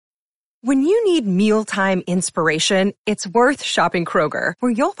When you need mealtime inspiration, it's worth shopping Kroger,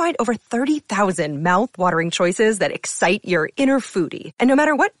 where you'll find over 30,000 mouth-watering choices that excite your inner foodie. And no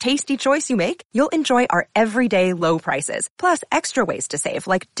matter what tasty choice you make, you'll enjoy our everyday low prices, plus extra ways to save,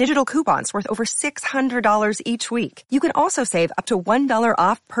 like digital coupons worth over $600 each week. You can also save up to $1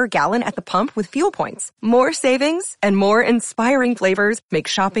 off per gallon at the pump with fuel points. More savings and more inspiring flavors make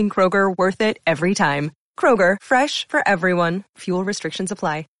shopping Kroger worth it every time. Kroger, fresh for everyone. Fuel restrictions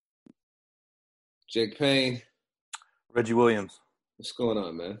apply. Jake Payne. Reggie Williams. What's going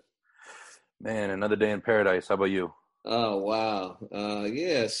on, man? Man, another day in paradise. How about you? Oh, wow.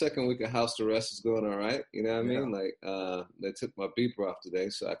 Yeah, second week of house arrest is going all right. You know what I mean? Like, they took my beeper off today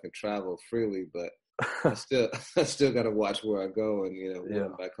so I can travel freely, but I still got to watch where I go and, when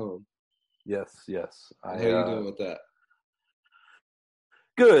I'm back home. Yes. How are you doing with that?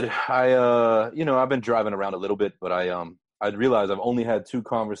 Good. I've been driving around a little bit, but I realized I've only had 2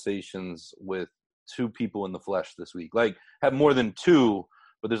 conversations with 2 people in the flesh this week. Like, have more than 2,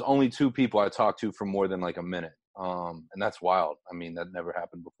 but there's only 2 people I talked to for more than like a minute. And that's wild. I mean, that never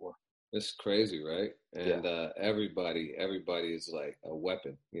happened before. It's crazy, right? And everybody is like a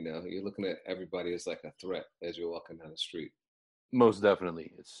weapon. You're looking at everybody as like a threat as you're walking down the street. Most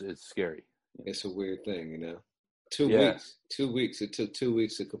definitely. It's scary. It's a weird thing, 2 weeks. 2 weeks. It took 2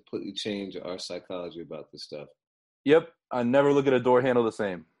 weeks to completely change our psychology about this stuff. Yep. I never look at a door handle the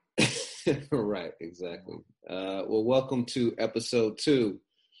same. Right, exactly. Well, welcome to episode 2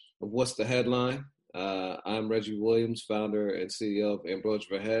 of What's the Headline? I'm Reggie Williams, founder and CEO of Ambrosia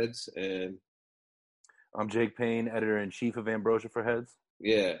for Heads, and I'm Jake Payne, editor-in-chief of Ambrosia for Heads.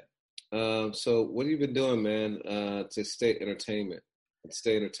 Yeah. So what have you been doing, man, to stay entertained?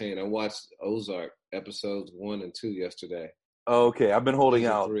 I watched Ozark episodes 1 and 2 yesterday. Okay, I've been holding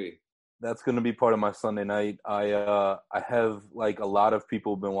out. 3. That's going to be part of my Sunday night. I have, like a lot of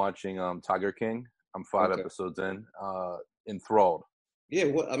people, been watching Tiger King. I'm 5 episodes in, enthralled. Yeah,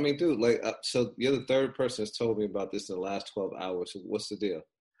 well, I mean, dude, like, so you're the third person that's told me about this in the last 12 hours. So what's the deal?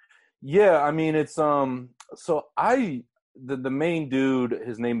 Yeah, I mean, it's the main dude,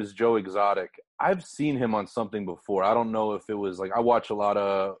 his name is Joe Exotic. I've seen him on something before. I don't know if it was like, I watch a lot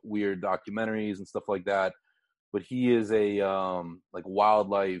of weird documentaries and stuff like that. But he is a like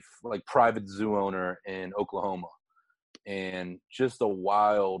wildlife, like private zoo owner in Oklahoma, and just a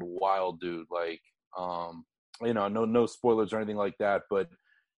wild dude. Like, no spoilers or anything like that. But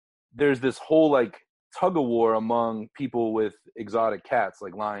there's this whole like tug of war among people with exotic cats,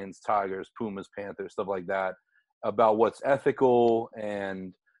 like lions, tigers, pumas, panthers, stuff like that, about what's ethical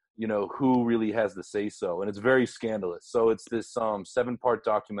and who really has the say so. And it's very scandalous. So it's this 7-part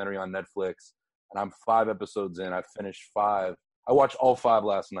documentary on Netflix. And I'm 5 episodes in. I finished 5. I watched all 5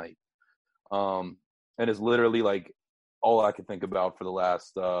 last night. And it's literally like all I could think about for the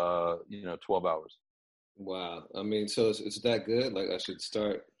last, 12 hours. Wow. I mean, so it's that good? Like, I should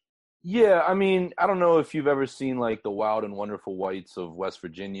start? Yeah. I mean, I don't know if you've ever seen like The Wild and Wonderful Whites of West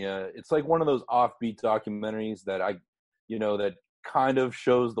Virginia. It's like one of those offbeat documentaries that that kind of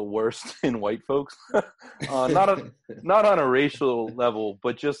shows the worst in white folks. Not on a racial level,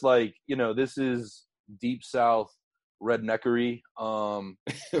 but just like, this is deep South redneckery.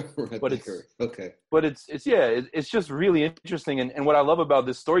 But it's just really interesting. And what I love about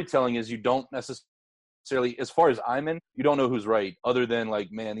this storytelling is you don't necessarily, as far as I'm in, you don't know who's right, other than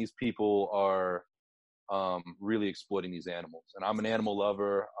like, man, these people are really exploiting these animals. And I'm an animal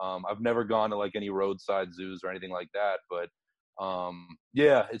lover. I've never gone to like any roadside zoos or anything like that, but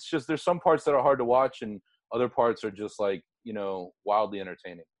it's just, there's some parts that are hard to watch and other parts are just like, wildly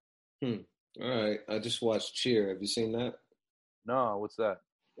entertaining. All right. I just watched Cheer. Have you seen that? No, what's that?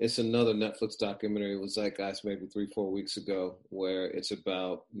 It's another Netflix documentary. It was Zeitgeist maybe 3-4 weeks ago, where it's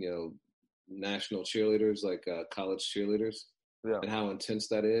about, national cheerleaders, like college cheerleaders, and how intense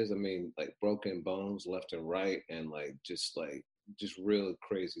that is. I mean, like broken bones left and right, and just real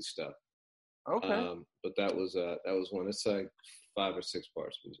crazy stuff. Okay. But that was one. It's like 5 or 6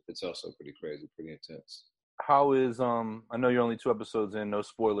 parts, but it's also pretty crazy, pretty intense. How is I know you're only 2 episodes in, no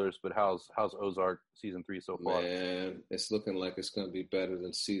spoilers, but how's Ozark season 3 so far? Man, it's looking like it's going to be better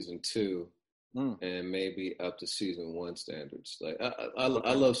than season 2, and maybe up to season 1 standards. Like I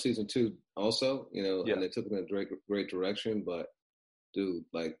love season 2 also, and they took it in a great direction. But dude,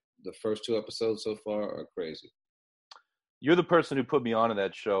 like the first 2 episodes so far are crazy. You're the person who put me onto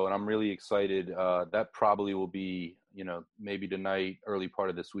that show, and I'm really excited. That probably will be, maybe tonight, early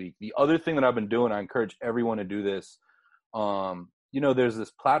part of this week. The other thing that I've been doing, I encourage everyone to do this. There's this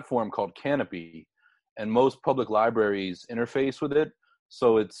platform called Canopy, and most public libraries interface with it.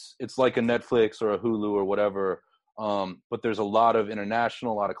 So it's like a Netflix or a Hulu or whatever, But there's a lot of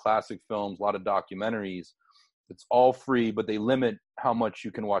international, a lot of classic films, a lot of documentaries. It's all free, but they limit how much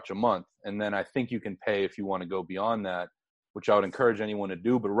you can watch a month. And then I think you can pay if you want to go beyond that, which I would encourage anyone to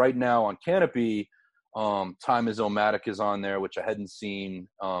do. But right now on Canopy, Time is Omatic is on there, which I hadn't seen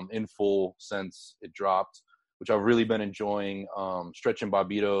in full since it dropped, which I've really been enjoying. Stretch and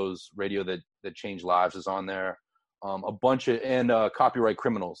Bobbito's Radio That Changed Lives is on there. A bunch of, and Copyright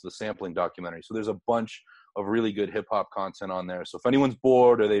Criminals, the sampling documentary. So there's a bunch of really good hip hop content on there. So if anyone's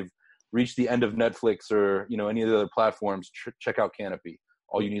bored or they've reached the end of Netflix or, any of the other platforms, check out Canopy.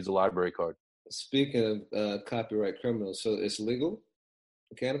 All you need is a library card. Speaking of Copyright Criminals, so it's legal?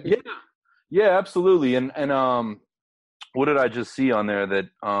 Canopy? Yeah, absolutely. And what did I just see on there that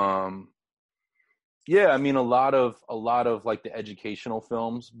a lot of like the educational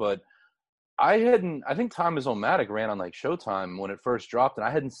films, but I think Time is Omatic ran on like Showtime when it first dropped, and I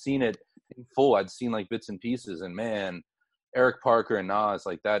hadn't seen it in full. I'd seen like bits and pieces, and man, Eric Parker and Nas,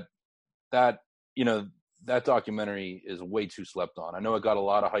 like that documentary is way too slept on. I know it got a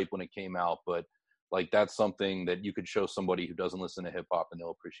lot of hype when it came out, but like that's something that you could show somebody who doesn't listen to hip hop and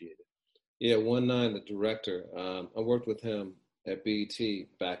they'll appreciate it. Yeah, 1-9, the director, I worked with him at BET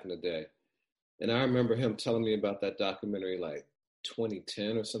back in the day. And I remember him telling me about that documentary like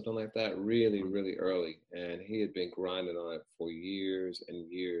 2010 or something like that, really, really early. And he had been grinding on it for years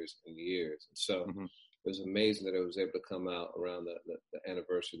and years and years. And so it was amazing that it was able to come out around the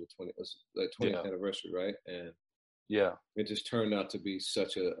anniversary, the 20th anniversary, right? And yeah, it just turned out to be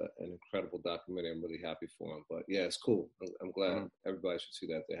such an incredible documentary. I'm really happy for him. But yeah, it's cool. I'm glad everybody should see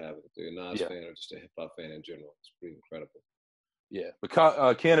that if they have it. If they're a Nas fan or just a hip hop fan in general, it's pretty incredible. Yeah,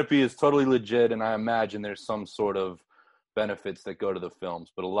 but Canopy is totally legit, and I imagine there's some sort of benefits that go to the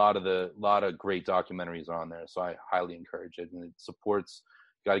films. But a lot of great documentaries are on there, so I highly encourage it. And it supports.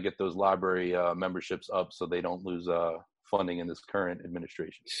 Got to get those library memberships up so they don't lose funding in this current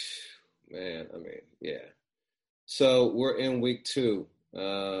administration. Man, yeah. So we're in week 2.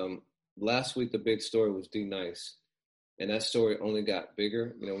 Last week, the big story was D-Nice. And that story only got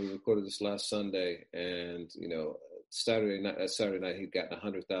bigger. We recorded this last Sunday. And, Saturday night, he'd gotten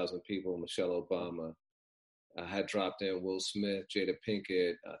 100,000 people. Michelle Obama had dropped in, Will Smith, Jada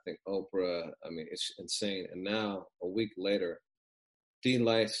Pinkett, I think Oprah. It's insane. And now, a week later,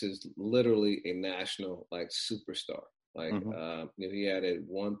 D-Nice is literally a national, superstar. He added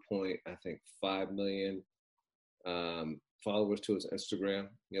 1.5 million followers to his Instagram.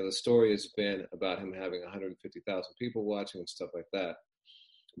 The story has been about him having 150,000 people watching and stuff like that.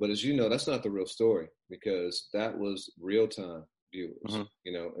 But as you know, that's not the real story because that was real-time viewers,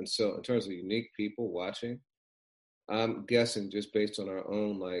 And so in terms of unique people watching, I'm guessing just based on our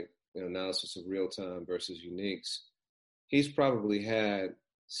own, analysis of real-time versus uniques, he's probably had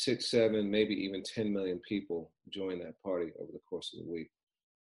 6, 7, maybe even 10 million people join that party over the course of the week.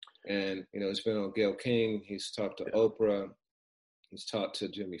 And, he's been on Gayle King. He's talked to Oprah. He's talked to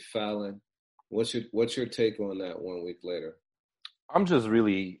Jimmy Fallon. What's your take on that 1 week later? I'm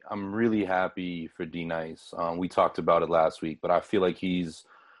really happy for D-Nice. We talked about it last week, but I feel like he's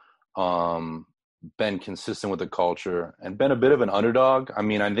been consistent with the culture and been a bit of an underdog. I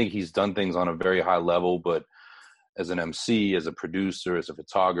think he's done things on a very high level, but as an MC, as a producer, as a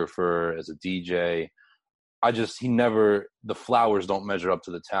photographer, as a DJ, the flowers don't measure up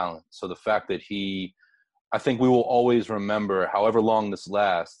to the talent. So the fact that I think we will always remember, however long this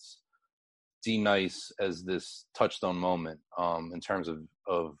lasts, D-Nice as this touchstone moment in terms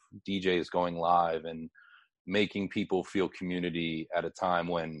of DJs going live and making people feel community at a time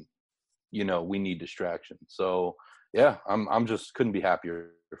when, we need distraction. So yeah, I'm just couldn't be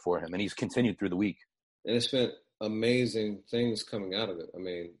happier for him. And he's continued through the week. And it's been amazing things coming out of it.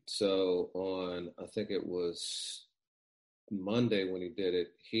 So on, I think it was Monday when he did it,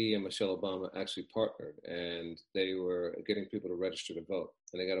 he and Michelle Obama actually partnered and they were getting people to register to vote.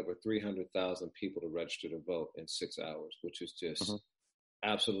 And they got over 300,000 people to register to vote in 6 hours, which is just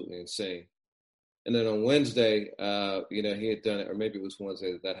absolutely insane. And then on Wednesday, he had done it, or maybe it was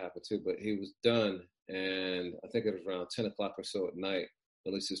Wednesday that happened too, but he was done. And I think it was around 10 o'clock or so at night.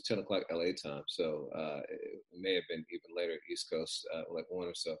 At least it's 10 o'clock LA time. So it may have been even later East Coast, 1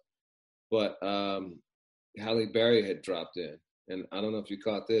 or so. But Halle Berry had dropped in. And I don't know if you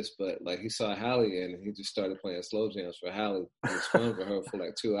caught this, but he saw Halle and he just started playing slow jams for Halle. He was fun for her for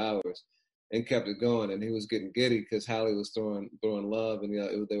 2 hours and kept it going. And he was getting giddy because Halle was throwing love and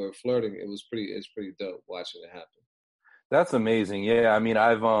they were flirting. It's pretty dope watching it happen. That's amazing. Yeah,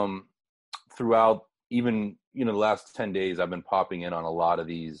 I've throughout even the last 10 days, I've been popping in on a lot of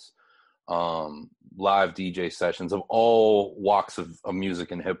these live DJ sessions of all walks of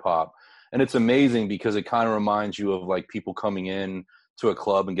music and hip hop. And it's amazing because it kind of reminds you of like people coming in to a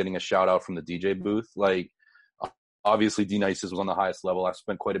club and getting a shout out from the DJ booth. Like obviously D-Nice was on the highest level. I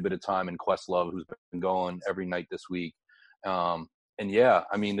spent quite a bit of time in Questlove, who's been going every night this week. And yeah,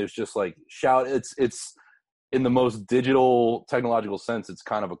 I mean, there's just like it's in the most digital technological sense, it's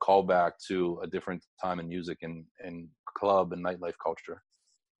kind of a callback to a different time in music and club and nightlife culture.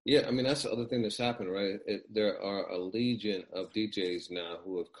 Yeah, I mean, that's the other thing that's happened, right? There are a legion of DJs now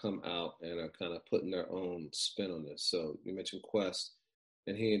who have come out and are kind of putting their own spin on this. So you mentioned Quest,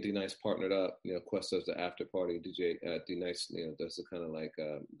 and he and D-Nice partnered up. You know, Quest does the after party, DJ D-Nice, you know, does the kind of like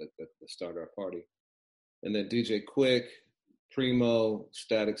the starter party. And then DJ Quick, Primo,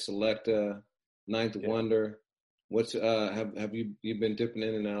 Static Selecta, Ninth Wonder. What's have you been dipping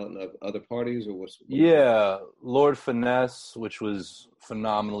in and out of other parties or what's yeah, Lord Finesse, which was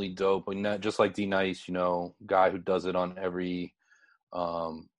phenomenally dope, but just like D-Nice, you know, guy who does it on every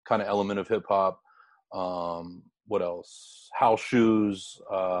kind of element of hip hop. What else? House Shoes,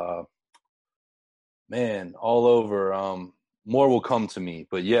 man, all over. More will come to me,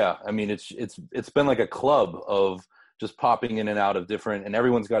 but yeah, I mean, it's been like a club of just popping in and out of different, and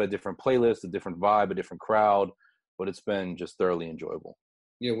everyone's got a different playlist, a different vibe, a different crowd. But it's been just thoroughly enjoyable.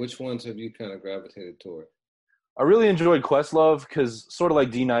 Yeah, which ones have you kind of gravitated toward? I really enjoyed Questlove because sort of like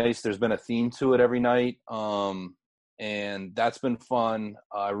D-Nice, there's been a theme to it every night, and that's been fun.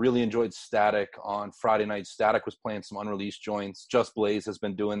 I really enjoyed Static on Friday night. Static was playing some unreleased joints. Just Blaze has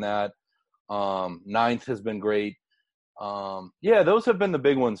been doing that. Ninth has been great. Yeah, those have been the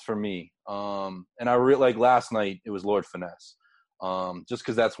big ones for me. And I really like last night, it was Lord Finesse, just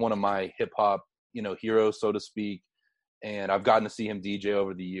because that's one of my hip-hop, you know, heroes, so to speak. And I've gotten to see him DJ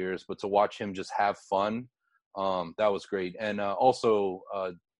over the years, but to watch him just have fun, that was great. And also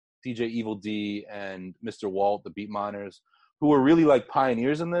DJ Evil D and Mr. Walt, the Beat Miners, who were really like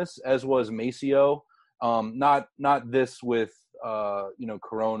pioneers in this, as was Maceo. Not this with you know,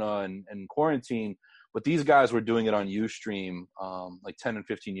 Corona and quarantine, but these guys were doing it on Ustream like 10 and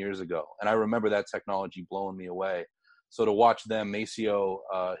 15 years ago. And I remember that technology blowing me away. So to watch them, Maceo,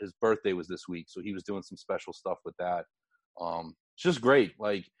 his birthday was this week, so he was doing some special stuff with that. It's just great.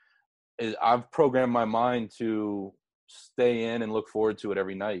 Like, I've programmed my mind to stay in and look forward to it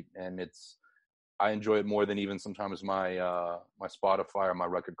every night, and I enjoy it more than even sometimes my my Spotify or my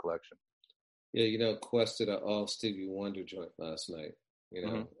record collection. Yeah, you know, Quest did an all Stevie Wonder joint last night. You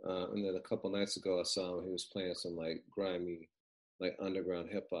know, and then a couple nights ago I saw him. He was playing some like grimy, like underground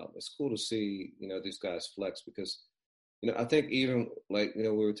hip hop. It's cool to see, you know, these guys flex because, you know, I think even like, you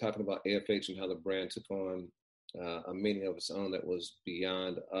know, we were talking about AFH and how the brand took on a meaning of its own that was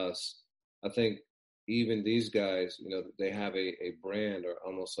beyond us. I think even these guys, you know, they have a brand or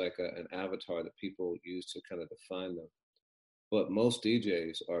almost like an avatar that people use to kind of define them. But most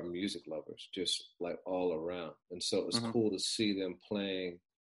DJs are music lovers, just like all around. And so it's cool to see them playing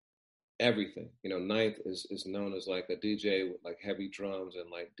everything. You know, Ninth is known as like a DJ with like heavy drums and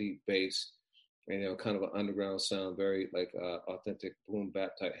like deep bass and, you know, kind of an underground sound, very like authentic boom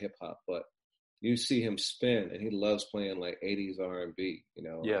bap type hip hop. But you see him spin and he loves playing like 80s R&B, you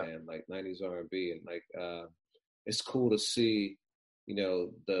know, and like 90s R&B. And like, it's cool to see, you know,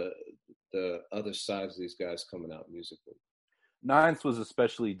 the other sides of these guys coming out musically. Ninth was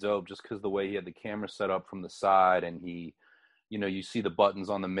especially dope just because the way he had the camera set up from the side, and he, you know, you see the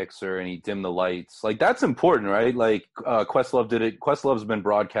buttons on the mixer and he dimmed the lights. Like, that's important, right? Like, Questlove did it. Questlove's been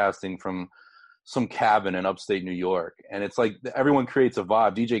broadcasting from some cabin in upstate New York, and it's like everyone creates a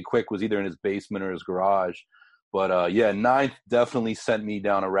vibe. DJ Quick was either in his basement or his garage, but yeah, Ninth definitely sent me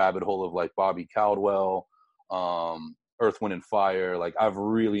down a rabbit hole of like Bobby Caldwell, Earth, Wind and Fire. Like, I've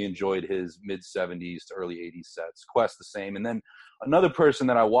really enjoyed his mid 70s to early 80s sets. Quest the same. And then another person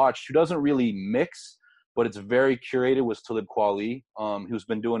that I watched who doesn't really mix, but it's very curated, was Talib Kweli, who's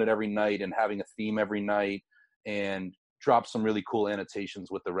been doing it every night and having a theme every night and dropped some really cool annotations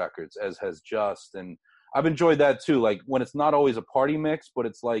with the records, as has Just. And I've enjoyed that too. Like, when it's not always a party mix, but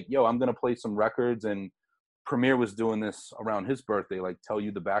it's like, yo, I'm going to play some records. And Premier was doing this around his birthday, like tell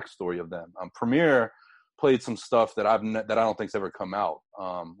you the backstory of them. Premier played some stuff that I don't think's ever come out,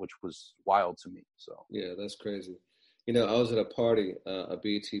 which was wild to me. So yeah, that's crazy. You know, I was at a party, a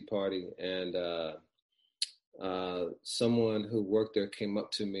BET party, and someone who worked there came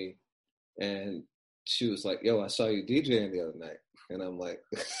up to me, and she was like, "Yo, I saw you DJing the other night," and I'm like,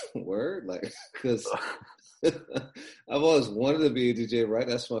 "Word?" Like, because I've always wanted to be a DJ, right?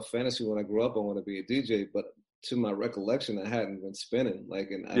 That's my fantasy. When I grew up, I want to be a DJ, but to my recollection, I hadn't been spinning,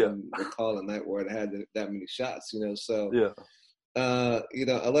 like, and I didn't recall a night where it had that many shots, you know. So, you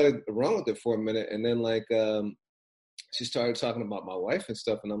know, I let it run with it for a minute, and then like she started talking about my wife and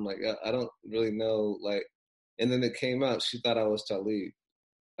stuff, and I'm like, I don't really know, like. And then it came out she thought I was Talib.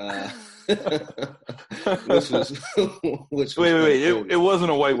 Which was wait. It wasn't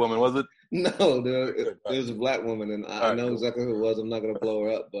a white woman, was it? No, dude, it was a black woman, and I know exactly who it was. I'm not gonna blow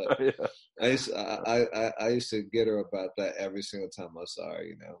her up, but yeah. I used to get her about that every single time I saw her.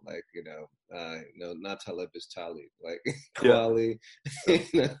 Not Talib is Talib, like Kweli,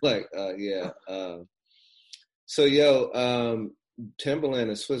 So Timbaland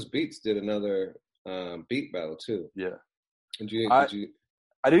and Swiss Beats did another beat battle too. Yeah.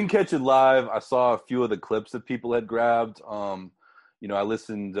 I didn't catch it live. I saw a few of the clips that people had grabbed. I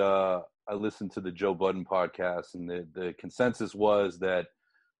listened to the Joe Budden podcast, and the consensus was that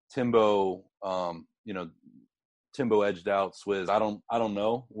Timbo edged out Swizz. I don't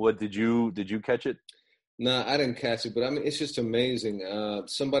know. What did you catch it? No, I didn't catch it, but I mean, it's just amazing.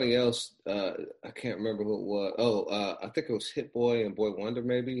 Somebody else, I can't remember who it was. I think it was Hit Boy and Boy Wonder,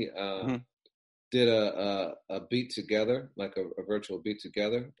 maybe. Did a beat together, like a virtual beat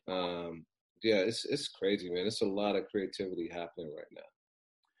together. It's crazy, man. It's a lot of creativity happening right now.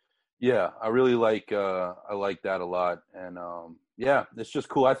 Yeah, I really like that a lot, and it's just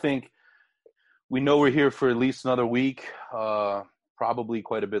cool. I think we know we're here for at least another week, probably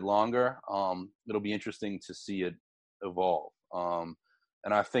quite a bit longer. It'll be interesting to see it evolve, and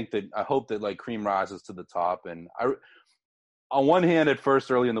I hope that like cream rises to the top. And on one hand, at first,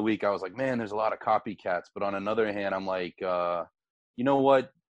 early in the week, I was like, man, there's a lot of copycats. But on another hand, I'm like, you know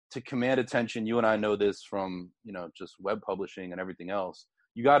what? To command attention, you and I know this from, just web publishing and everything else.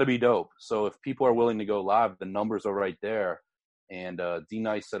 You got to be dope. So if people are willing to go live, the numbers are right there. And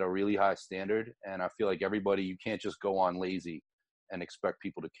D-Nice set a really high standard. And I feel like you can't just go on lazy and expect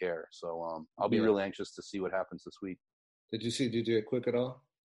people to care. So I'll be really anxious to see what happens this week. Did you see DJ Quick at all?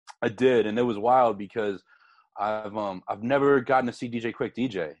 I did. And it was wild because I've never gotten to see DJ Quick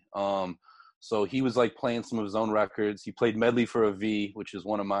DJ. So he was like playing some of his own records. He played Medley for a V, which is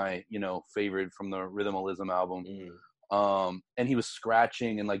one of my, favorite from the Rhythmalism album. And he was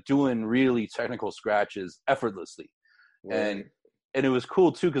scratching and like doing really technical scratches effortlessly. Right. And it was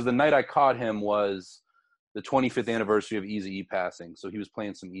cool too, because the night I caught him was the 25th anniversary of Eazy-E passing. So he was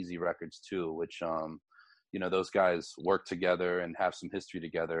playing some Eazy records too, which, those guys work together and have some history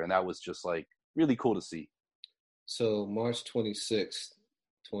together. And that was just like really cool to see. So March 26th,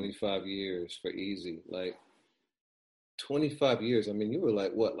 25 years for Eazy. Like 25 years. I mean, you were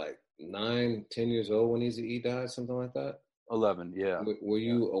like, what, like 9, 10 years old when Eazy-E died, something like that? 11, yeah. Were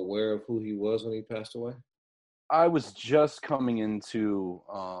you aware of who he was when he passed away? I was just coming into,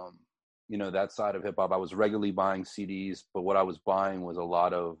 that side of hip hop. I was regularly buying CDs, but what I was buying was a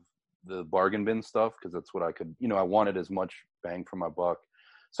lot of the bargain bin stuff, because that's what I could, I wanted as much bang for my buck.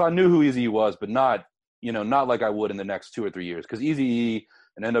 So I knew who Eazy-E was, but not like I would in the next 2 or 3 years. Because Eazy-E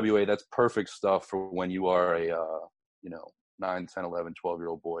and NWA, that's perfect stuff for when you are a, 9, 10, 11,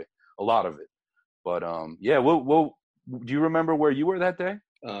 12-year-old boy. A lot of it. But, do you remember where you were that day?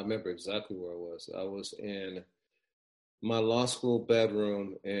 I remember exactly where I was. I was in my law school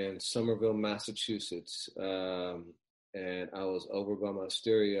bedroom in Somerville, Massachusetts. And I was over by my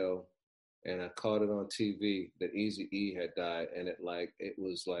stereo, and I caught it on TV that Eazy-E had died. And it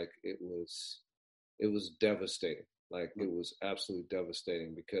was devastating. Like, it was absolutely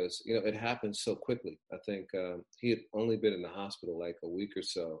devastating because, it happened so quickly. I think he had only been in the hospital like a week or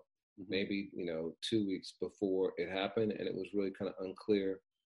so, maybe, 2 weeks before it happened. And it was really kind of unclear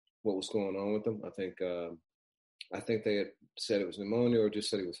what was going on with him. I think they had said it was pneumonia or just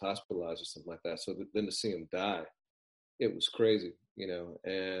said he was hospitalized or something like that. So then to see him die, it was crazy,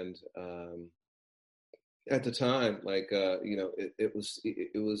 and at the time, like, it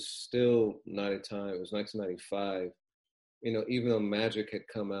was still not a time. It was 1995. Even though Magic had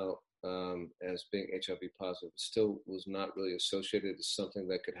come out as being HIV positive, it still was not really associated as something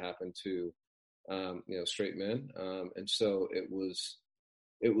that could happen to, straight men. And so it was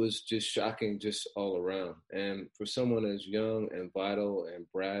just shocking just all around. And for someone as young and vital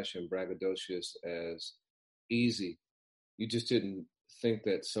and brash and braggadocious as Eazy, you just didn't think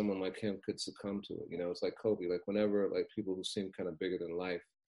that someone like him could succumb to it. It's like Kobe. Like, whenever like people who seem kind of bigger than life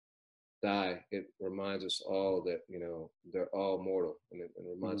die, it reminds us all that they're all mortal, and it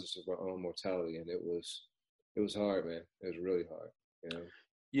reminds us of our own mortality. And it was hard, man. It was really hard.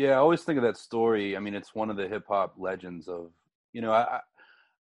 Yeah, I always think of that story. I mean, it's one of the hip hop legends of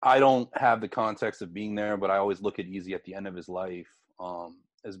I don't have the context of being there, but I always look at Eazy at the end of his life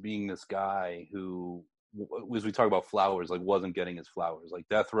as being this guy who, as we talk about flowers, like wasn't getting his flowers. Like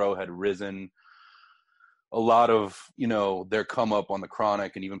Death Row had risen a lot of, you know, their come up on the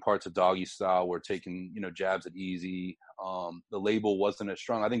Chronic and even parts of Doggy Style were taking, you know, jabs at Easy. The label wasn't as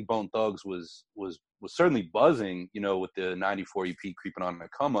strong. I think Bone Thugs was certainly buzzing, you know, with the 94 EP creeping on the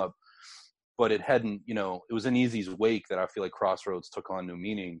come up, but it hadn't, you know, it was in Easy's wake that I feel like Crossroads took on new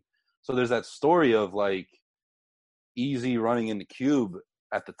meaning. So there's that story of like Easy running into Cube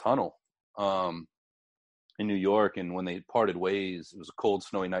at the Tunnel in New York, and when they parted ways, it was a cold,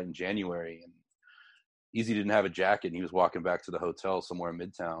 snowy night in January, and Easy didn't have a jacket, and he was walking back to the hotel somewhere in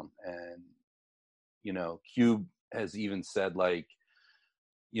Midtown. And, you know, Cube has even said, like,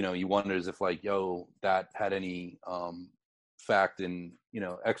 you know, he wonders if, like, yo, that had any fact in, you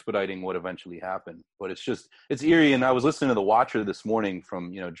know, expediting what eventually happened. But it's eerie. And I was listening to The Watcher this morning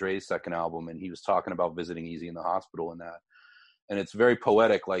from, you know, Dre's second album, and he was talking about visiting Easy in the hospital and that. And it's very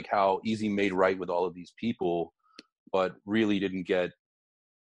poetic, like how Easy made right with all of these people, but really didn't get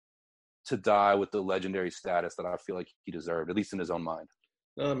to die with the legendary status that I feel like he deserved, at least in his own mind.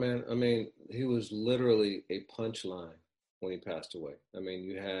 No, man. I mean, he was literally a punchline when he passed away. I mean,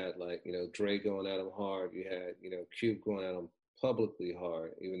 you had, like, you know, Dre going at him hard. You had, you know, Cube going at him publicly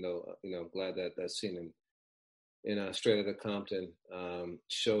hard, even though, you know, I'm glad that that scene in Straight Outta Compton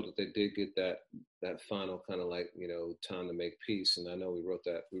showed that they did get that final kind of, like, you know, time to make peace. And I know we wrote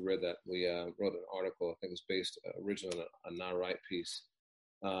an article, I think it was based originally on a Not Right piece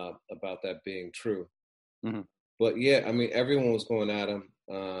about that being true. Mm-hmm. But yeah, I mean, everyone was going at him.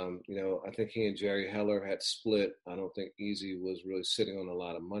 You know, I think he and Jerry Heller had split. I don't think Easy was really sitting on a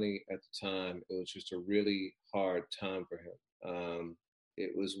lot of money at the time. It was just a really hard time for him.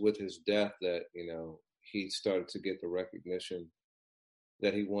 It was with his death that, you know, he started to get the recognition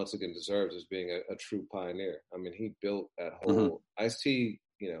that he once again deserves as being a true pioneer. I mean, he built that whole Ice-T,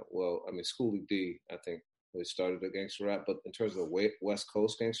 you know, well, I mean, Schoolie D, I think, they started the gangster rap, but in terms of the West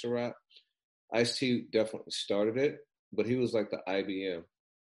Coast gangster rap, Ice-T definitely started it, but he was like the IBM.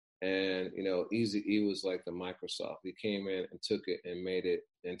 And, you know, Eazy-E was like the Microsoft. He came in and took it and made it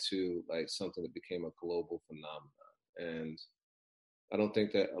into like something that became a global phenomenon. And I don't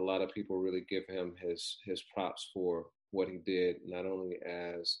think that a lot of people really give him his props for what he did, not only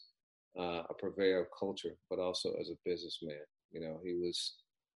as a purveyor of culture, but also as a businessman. You know, he was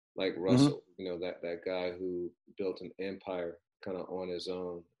like Russell, you know, that guy who built an empire kind of on his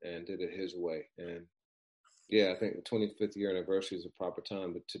own and did it his way. And yeah, I think the 25th year anniversary is a proper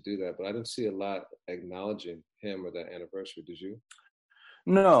time to do that. But I didn't see a lot acknowledging him or that anniversary. Did you?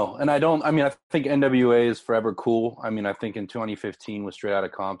 No, and I think NWA is forever cool. I mean, I think in 2015 with Straight Outta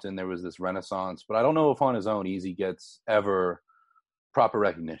Compton, there was this renaissance, but I don't know if on his own Easy gets ever proper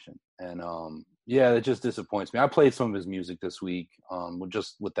recognition. And yeah, it just disappoints me. I played some of his music this week,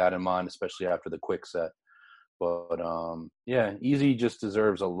 just with that in mind, especially after the quick set. But yeah, Easy just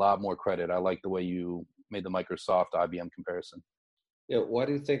deserves a lot more credit. I like the way you made the Microsoft IBM comparison. Yeah, why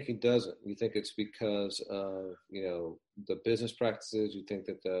do you think he doesn't? You think it's because of, you know, the business practices? You think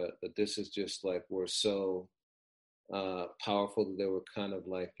that this is just like we're so powerful that they were kind of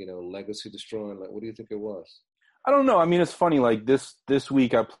like, you know, legacy destroying? Like, what do you think it was? I don't know. I mean, it's funny. Like this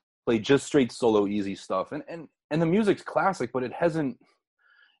week, I played just straight solo Easy stuff, and the music's classic, but it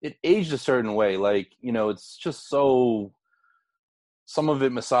aged a certain way. Like, you know, it's just so, some of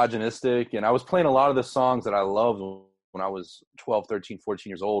it misogynistic, and I was playing a lot of the songs that I loved when I was 12, 13, 14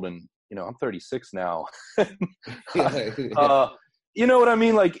 years old, and, you know, I'm 36 now. You know what I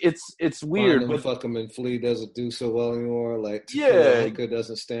mean? Like, it's weird. But Fuck 'Em and Flee doesn't do so well anymore. Like, yeah, Hooker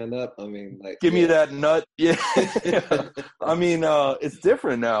doesn't stand up. I mean, like, give me that nut. Yeah. I mean, it's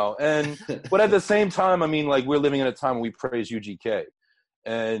different now. But at the same time, I mean, like, we're living in a time when we praise UGK,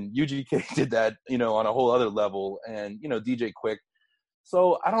 and UGK did that, you know, on a whole other level, and, you know, DJ Quick.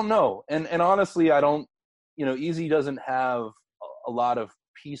 So I don't know. And honestly, I don't, you know, Easy doesn't have a lot of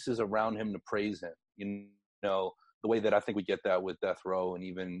pieces around him to praise him, you know, the way that I think we get that with Death Row, and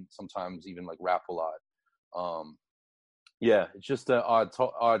even sometimes even like Rap a Lot. Yeah, it's just an odd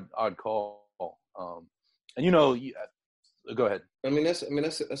call. And, you know, go ahead. I mean, that's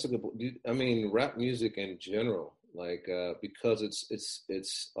a good point. I mean, rap music in general, like, because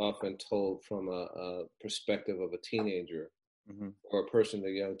it's often told from a perspective of a teenager or a person in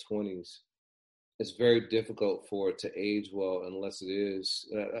their young 20s. It's very difficult for it to age well unless it is.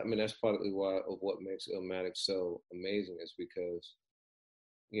 I mean, that's partly why of what makes Illmatic so amazing, is because,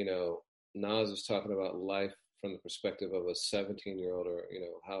 you know, Nas is talking about life from the perspective of a 17-year-old, or, you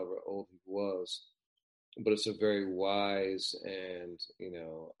know, however old he was, but it's a very wise and, you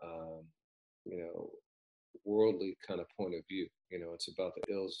know, worldly kind of point of view. You know, it's about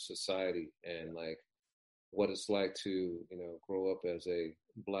the ills of society, and, like, what it's like to, you know, grow up as a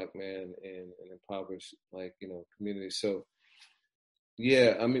black man in an impoverished, like, you know, community. So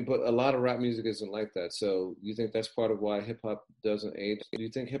yeah, I mean, but a lot of rap music isn't like that. So you think that's part of why hip hop doesn't age? Do you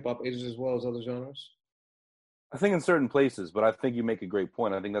think hip hop ages as well as other genres? I think in certain places, but I think you make a great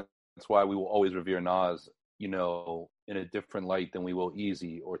point. I think that's why we will always revere Nas, you know, in a different light than we will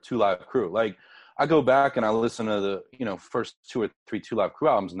Easy or Two Live Crew. Like, I go back and I listen to the, you know, first two or three Two Live Crew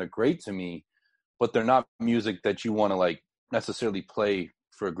albums, and they're great to me, but they're not music that you want to like necessarily play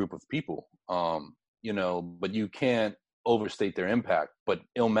for a group of people. You know, but you can't overstate their impact. But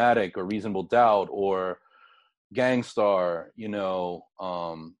Illmatic or Reasonable Doubt or Gangstar, you know,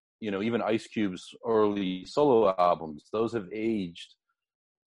 even Ice Cube's early solo albums, those have aged.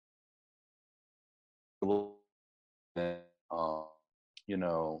 You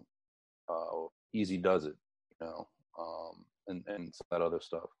know, Easy Does It, you know, and some of that other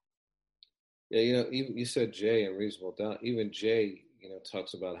stuff. Yeah, you know, even you said Jay and Reasonable Doubt. Even Jay, you know,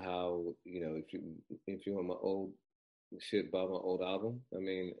 talks about how, you know, if you want my old shit about my old album, I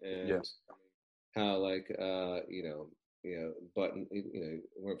mean, Yeah. and how like button, you know,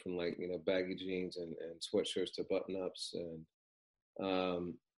 went from like, you know, baggy jeans and sweatshirts to button ups, and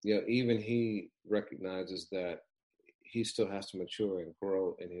you know, even he recognizes that he still has to mature and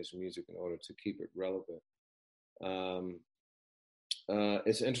grow in his music in order to keep it relevant. Um,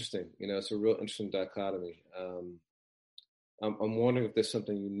 it's interesting, you know, it's a real interesting dichotomy. I'm wondering if there's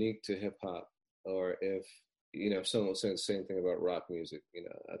something unique to hip hop, or if, you know, if someone was saying the same thing about rock music. You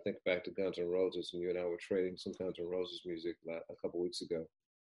know, I think back to Guns N' Roses, and you and I were trading some Guns N' Roses music a couple weeks ago.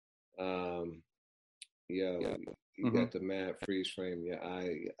 Yeah, you got the mad freeze frame. Your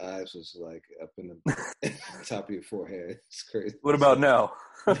eyes was like up in the top of your forehead. It's crazy. What about now?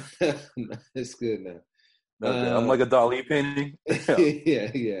 It's good now. Okay, I'm like a Dali painting. Yeah.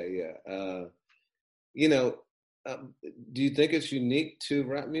 You know, do you think it's unique to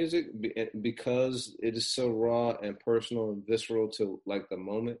rap music because it is so raw and personal and visceral to like the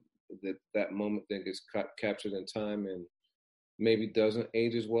moment, that moment thing is captured in time and maybe doesn't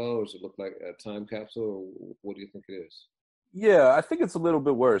age as well, or does it look like a time capsule, or what do you think it is? Yeah, I think it's a little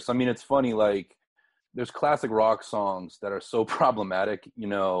bit worse. I mean, it's funny, like there's classic rock songs that are so problematic, you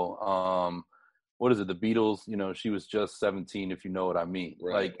know. What is it? The Beatles, you know, She Was Just 17, if you know what I mean.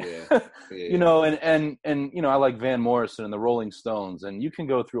 Right. Like, Yeah. you know, and you know, I like Van Morrison and the Rolling Stones, and you can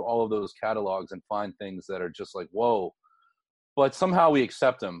go through all of those catalogs and find things that are just like, whoa, but somehow we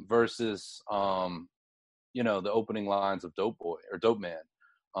accept them versus, you know, the opening lines of Dope Boy or Dope Man,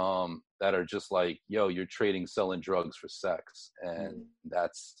 that are just like, yo, you're trading selling drugs for sex, and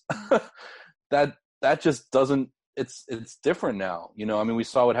that's that just doesn't. It's different now, you know. I mean, we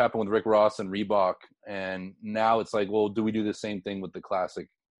saw what happened with Rick Ross and Reebok, and now it's like, well, do we do the same thing with the classic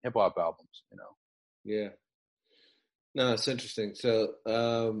hip hop albums? You know? Yeah. No, it's interesting. So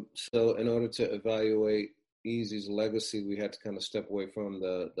in order to evaluate Eazy's legacy, we had to kind of step away from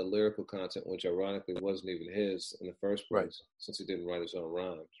the lyrical content, which ironically wasn't even his in the first place, Right. since he didn't write his own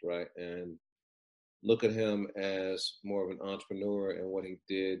rhymes, right? And look at him as more of an entrepreneur and what he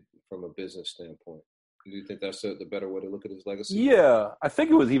did from a business standpoint. Do you think that's the better way to look at his legacy? Yeah, I think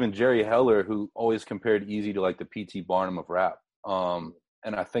it was even Jerry Heller who always compared Easy to like the P.T. Barnum of rap, and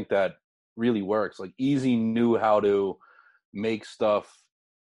I think that really works. Like Easy knew how to make stuff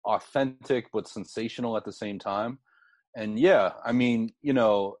authentic but sensational at the same time. And yeah, I mean, you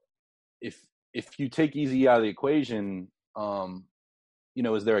know, if you take Easy out of the equation, you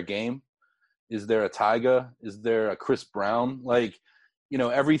know, is there a Game? Is there a Tyga? Is there a Chris Brown? Like, you know,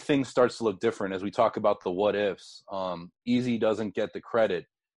 everything starts to look different as we talk about the what ifs. Easy doesn't get the credit,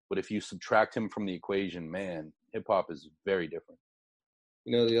 but if you subtract him from the equation, man, hip hop is very different.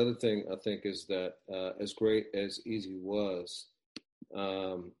 You know, the other thing I think is that as great as Easy was,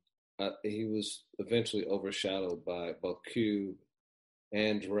 he was eventually overshadowed by both Cube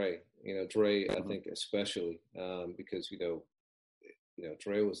and Dre. You know, Dre, I think especially because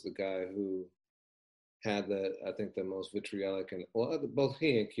Dre was the guy who had I think the most vitriolic, and well, both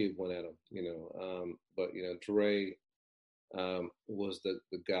he and Cube went at him. You know, but you know, Dre was the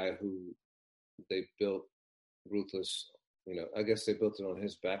guy who they built Ruthless. You know, I guess they built it on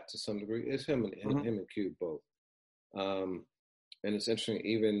his back to some degree. It's him and Cube both. And it's interesting,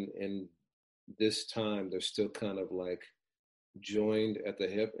 even in this time, they're still kind of like joined at the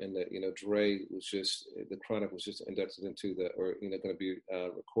hip, and that, you know, Dre was just, the Chronic was just inducted into going to be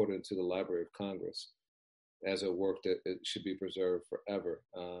recorded into the Library of Congress as a work that it should be preserved forever,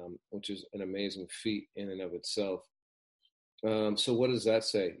 which is an amazing feat in and of itself. So what does that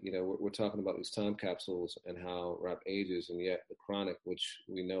say? You know, we're talking about these time capsules and how rap ages, and yet the Chronic, which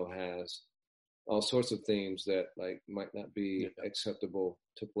we know has all sorts of themes that like might not be acceptable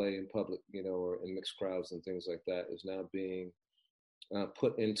to play in public, or in mixed crowds and things like that, is now being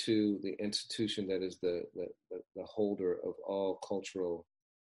put into the institution that is the holder of all cultural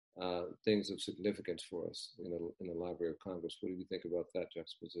things of significance for us in the Library of Congress. What do you think about that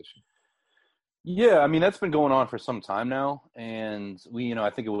juxtaposition? Yeah, I mean, that's been going on for some time now. And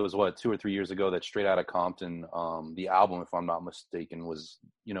I think it was 2 or 3 years ago that Straight Outta Compton, the album, if I'm not mistaken, was,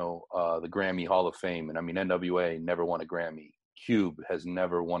 the Grammy Hall of Fame. And I mean, NWA never won a Grammy. Cube has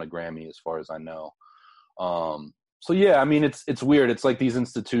never won a Grammy as far as I know. So yeah, I mean, it's weird. It's like these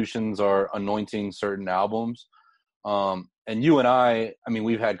institutions are anointing certain albums. And you and I mean,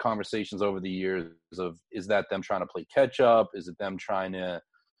 we've had conversations over the years of, is that them trying to play catch up? Is it them trying to,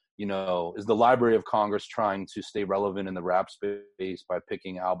 is the Library of Congress trying to stay relevant in the rap space by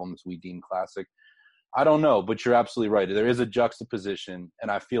picking albums we deem classic? I don't know, but you're absolutely right. There is a juxtaposition,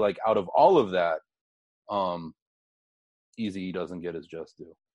 and I feel like out of all of that, Eazy doesn't get his just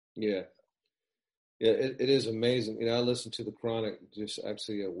due. Yeah. Yeah, it is amazing. I listened to The Chronic just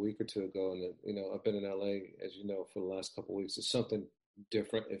actually a week or two ago, and I've been in LA, as you know, for the last couple of weeks. It's something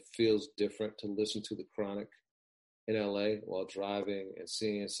different. It feels different to listen to The Chronic in LA while driving and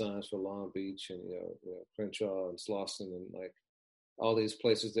seeing signs for Long Beach and Crenshaw and Slauson and like all these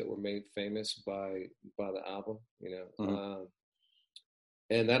places that were made famous by the album. Mm-hmm.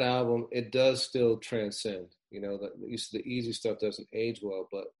 And that album, it does still transcend. The Eazy stuff doesn't age well,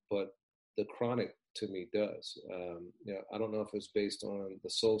 but The Chronic to me does. I don't know if it's based on the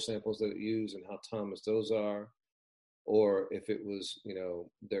soul samples that it used and how timeless those are, or if it was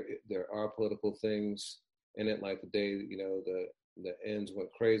there are political things in it, like the day the ends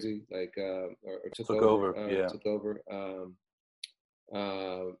went crazy, like or took over. Took over.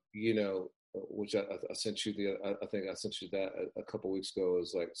 Which I sent you I think I sent you that a couple weeks ago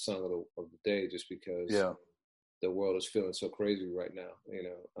as like song of the day, just because the world is feeling so crazy right now.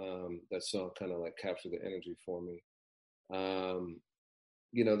 That song kind of like captured the energy for me.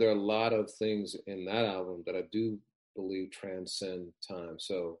 There are a lot of things in that album that I do believe transcend time.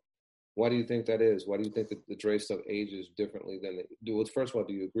 So why do you think that is? Why do you think that the Dre stuff ages differently than it do? Well, first of all,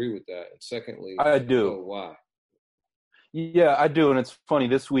 do you agree with that? And secondly, I do. Why? Yeah, I do. And it's funny,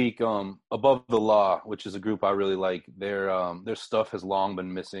 this week, Above the Law, which is a group I really like, their stuff has long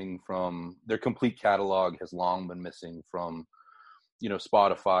been missing from, their complete catalog has long been missing from,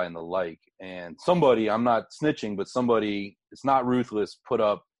 Spotify and the like. And somebody, I'm not snitching, but somebody, it's not Ruthless, put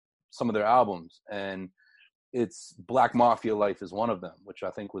up some of their albums. And it's Black Mafia Life is one of them, which I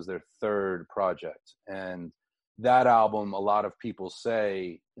think was their third project. And that album, a lot of people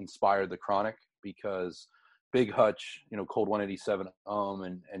say, inspired The Chronic, because Big Hutch, Cold 187,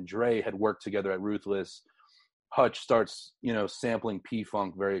 and Dre had worked together at Ruthless. Hutch starts, sampling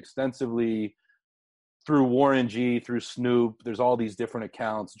P-Funk very extensively through Warren G, through Snoop. There's all these different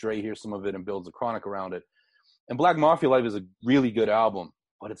accounts. Dre hears some of it and builds a Chronic around it. And Black Mafia Life is a really good album,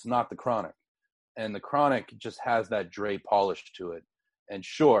 but it's not The Chronic. And The Chronic just has that Dre polish to it. And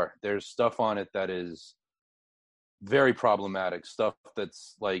sure, there's stuff on it that is very problematic, stuff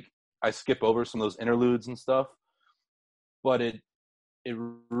that's like, I skip over some of those interludes and stuff, but it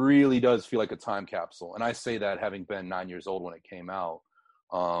really does feel like a time capsule. And I say that having been 9 years old when it came out.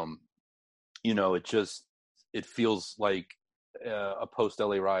 It feels like a post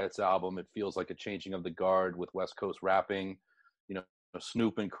LA Riots album. It feels like a changing of the guard with West Coast rapping,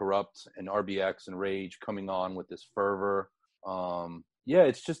 Snoop and Corrupt and RBX and Rage coming on with this fervor.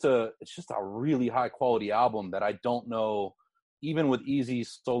 It's just a really high quality album that I don't know, even with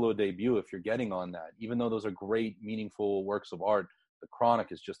Eazy's solo debut, if you're getting on that, even though those are great, meaningful works of art, The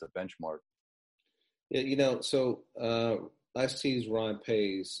Chronic is just a benchmark. Yeah, so Ice-T's Rhyme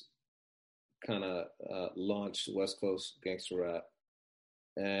Pays kind of launched West Coast gangster rap,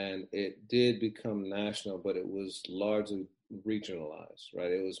 and it did become national, but it was largely regionalized,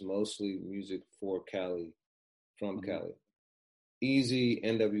 right? It was mostly music for Cali, from Cali. Eazy,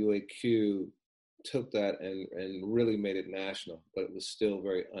 NWA, Q took that and really made it national, but it was still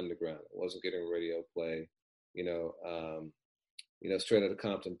very underground. It wasn't getting radio play. Straight Outta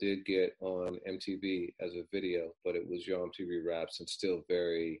Compton did get on MTV as a video, but it was Yo MTV Raps and still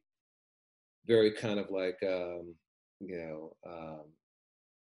very, very kind of like,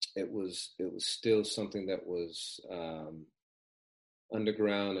 it was still something that was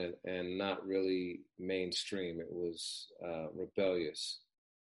underground and not really mainstream. It was rebellious.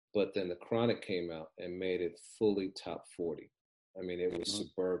 But then The Chronic came out and made it fully top 40. I mean, it was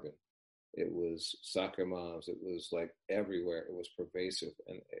suburban. It was soccer moms. It was like everywhere. It was pervasive,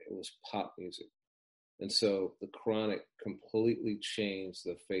 and it was pop music. And so the Chronic completely changed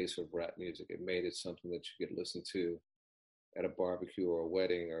the face of rap music. It made it something that you could listen to at a barbecue or a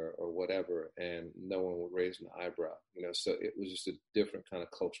wedding or whatever, and no one would raise an eyebrow, so it was just a different kind of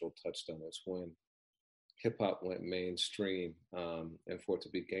cultural touchstone. It's when hip hop went mainstream, and for it to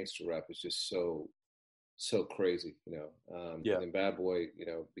be gangster rap is just so crazy, And Bad Boy,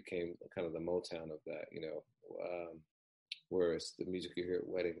 became kind of the Motown of that, whereas the music you hear at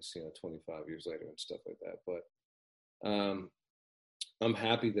weddings, 25 years later and stuff like that. But I'm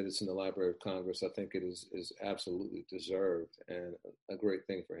happy that it's in the Library of Congress. I think it is absolutely deserved and a great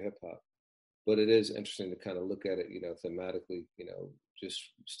thing for hip hop. But it is interesting to kind of look at it, thematically,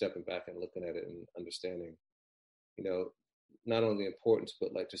 just stepping back and looking at it and understanding, not only the importance,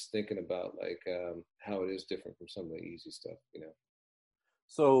 but like just thinking about like how it is different from some of the easy stuff,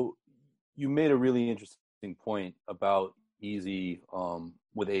 So you made a really interesting point about Easy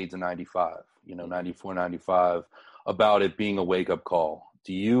with AIDS in 95, 94, 95, about it being a wake-up call.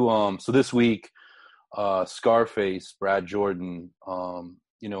 Do you, so this week, Scarface, Brad Jordan,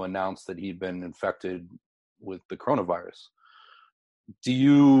 announced that he'd been infected with the coronavirus. Do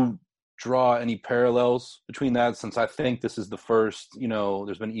you draw any parallels between that, since I think this is the first,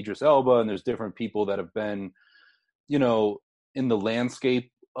 there's been Idris Elba and there's different people that have been, in the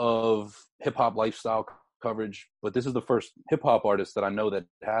landscape of hip-hop lifestyle coverage, but this is the first hip-hop artist that I know that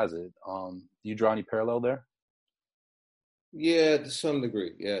has it. Do you draw any parallel there? Yeah, to some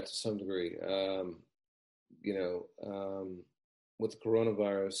degree. With the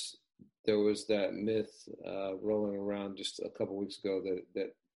coronavirus, there was that myth rolling around just a couple of weeks ago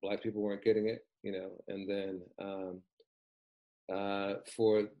that Black people weren't getting it, and then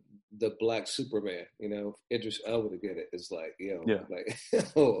for the Black Superman, Idris Elba to get it is like, like,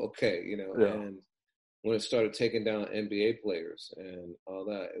 oh, okay, and when it started taking down NBA players and all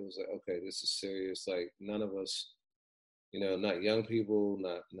that, it was like, okay, this is serious. Like, none of us, not young people,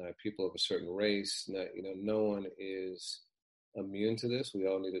 not people of a certain race, no one is immune to this. We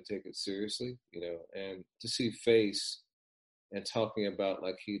all need to take it seriously, and to see Face and talking about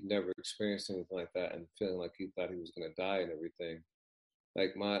like he'd never experienced anything like that and feeling like he thought he was going to die and everything.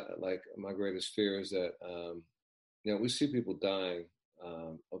 Like my greatest fear is that, we see people dying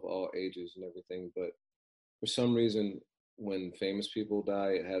of all ages and everything, but for some reason, when famous people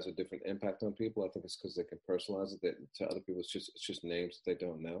die, it has a different impact on people. I think it's because they can personalize it. That to other people, it's just names that they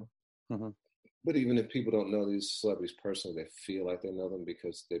don't know. Mm-hmm. But even if people don't know these celebrities personally, they feel like they know them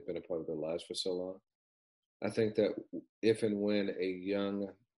because they've been a part of their lives for so long. I think that if and when a young,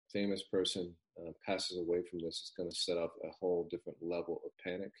 famous person passes away from this, it's going to set off a whole different level of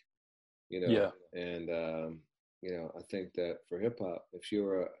panic. Yeah. And I think that for hip hop, if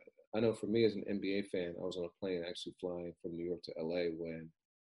you're I know for me as an NBA fan, I was on a plane actually flying from New York to LA when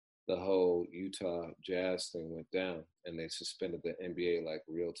the whole Utah Jazz thing went down and they suspended the NBA like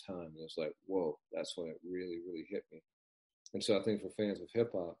real time. It was like, whoa, that's when it really, really hit me. And so I think for fans of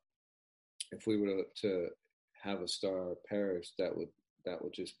hip hop, if we were to have a star perish, that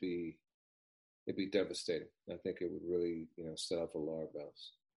would just be, it'd be devastating. I think it would really, set off alarm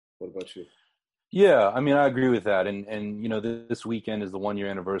bells. What about you? Yeah, I mean, I agree with that. And this weekend is the 1-year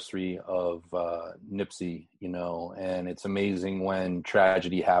anniversary of Nipsey, and it's amazing when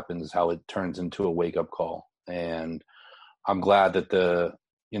tragedy happens, how it turns into a wake-up call. And I'm glad that the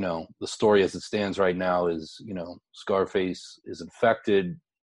story as it stands right now is, Scarface is infected,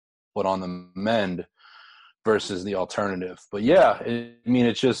 but on the mend versus the alternative. But yeah, it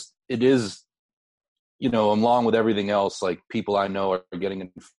is, along with everything else, like people I know are getting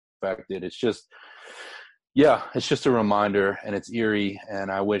infected. It's just a reminder, and it's eerie,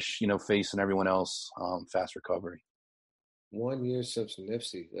 and I wish Face and everyone else fast recovery. 1 year since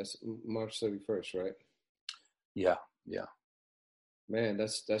Nipsey. That's March 31st, right? Yeah. Man,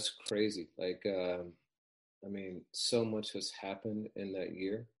 that's crazy. Like, I mean, so much has happened in that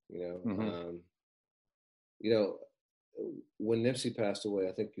year. Mm-hmm. When Nipsey passed away,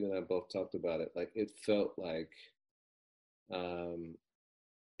 I think you and I both talked about it. Like, it felt like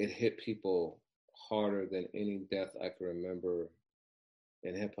it hit people harder than any death I can remember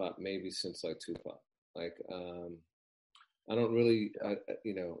in hip hop, maybe since like Tupac. Like, I don't really,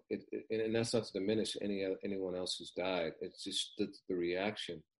 and that's not to diminish anyone else who's died. It's just that the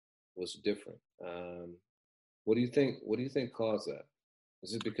reaction was different. What do you think caused that?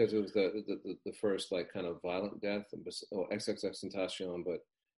 Is it because it was the first like kind of violent death? XXXTentacion, but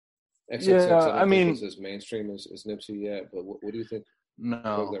XXX, I mean, it's as mainstream as Nipsey yet. But what do you think?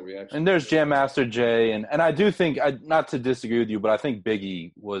 No, and there's Jam Master Jay, and I do think, not to disagree with you, but I think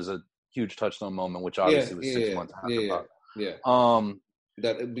Biggie was a huge touchstone moment, which obviously was 6 months after.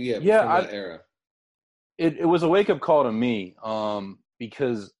 That era. It was a wake-up call to me,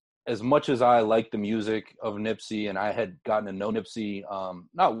 because as much as I like the music of Nipsey, and I had gotten to know Nipsey,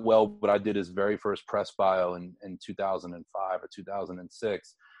 not well, but I did his very first press bio in 2005 or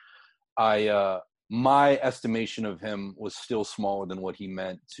 2006. My estimation of him was still smaller than what he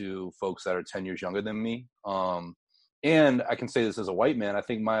meant to folks that are 10 years younger than me. And I can say this as a white man, I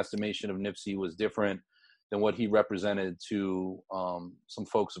think my estimation of Nipsey was different than what he represented to some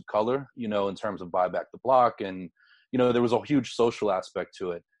folks of color, in terms of Buy Back the Block. And, there was a huge social aspect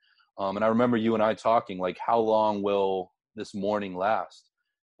to it. And I remember you and I talking, like, how long will this mourning last?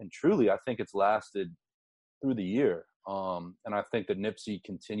 And truly, I think it's lasted through the year. And I think that Nipsey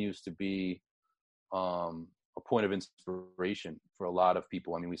continues to be a point of inspiration for a lot of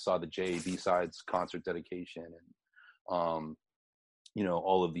people. I mean, we saw the B-Sides concert dedication and,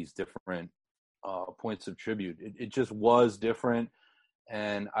 all of these different points of tribute. It just was different.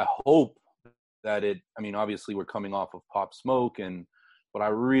 And I hope that obviously we're coming off of Pop Smoke, but I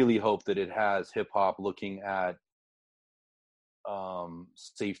really hope that it has hip hop looking at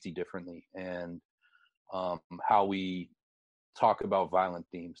safety differently and how we talk about violent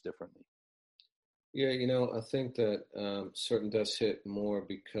themes differently. Yeah, I think that certain deaths hit more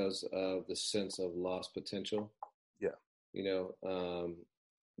because of the sense of lost potential. Yeah.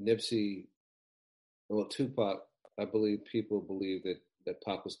 Nipsey, well, Tupac, I believe people believe that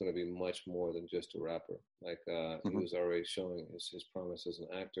Pac was going to be much more than just a rapper. Like, he was already showing his promise as an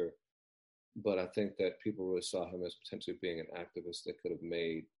actor. But I think that people really saw him as potentially being an activist that could have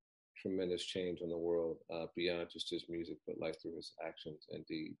made tremendous change on the world beyond just his music, but like through his actions and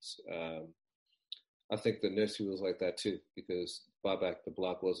deeds. I think that Nipsey was like that too, because Buy Back the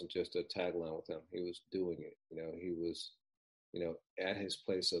Block wasn't just a tagline with him. He was doing it. He was, at his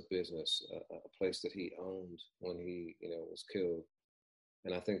place of business, a place that he owned when he, was killed.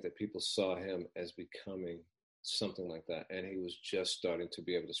 And I think that people saw him as becoming something like that. And he was just starting to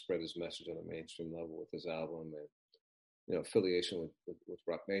be able to spread his message on a mainstream level with his album and, affiliation with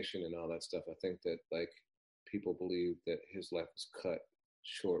Rock Nation and all that stuff. I think that, like, people believe that his life was cut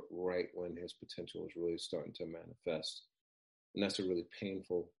short right when his potential was really starting to manifest. And that's a really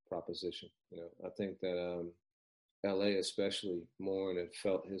painful proposition. I think that LA especially mourned and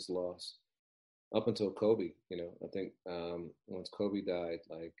felt his loss up until Kobe. I think once Kobe died,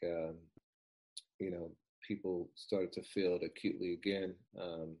 like, people started to feel it acutely again.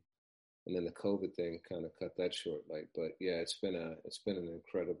 And then the COVID thing kind of cut that short. But yeah, it's been an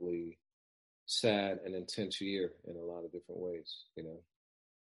incredibly sad and intense year in a lot of different ways,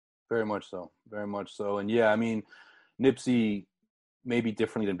 Very much so. Very much so. And yeah, Nipsey, maybe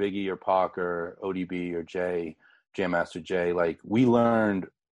differently than Biggie or Pac or ODB or Jam Master Jay, like, we learned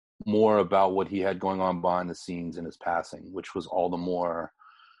more about what he had going on behind the scenes in his passing, which was all the more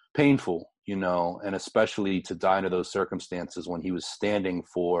painful, and especially to die under those circumstances when he was standing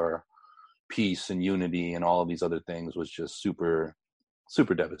for peace and unity and all of these other things was just super,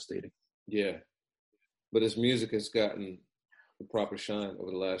 super devastating. Yeah. But his music has gotten the proper shine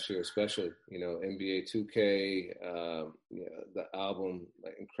over the last year, especially, NBA 2K, the album,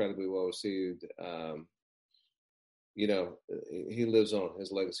 like, incredibly well received. He lives on,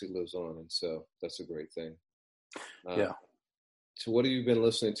 his legacy lives on. And so that's a great thing. Yeah. So what have you been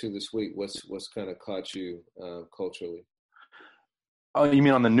listening to this week? What's kind of caught you culturally? Oh, you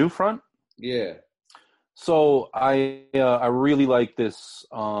mean on the new front? Yeah. So I really like this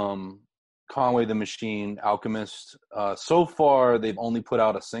Conway the Machine Alchemist. So far, they've only put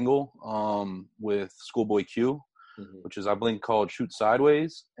out a single with Schoolboy Q, which is, I believe, called Shoot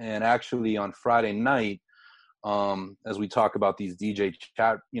Sideways. And actually on Friday night, as we talk about these DJ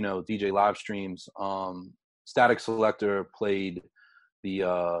chat, DJ live streams, Static Selector played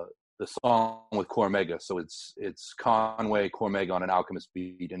the song with Cormega. So it's Conway, Cormega on an Alchemist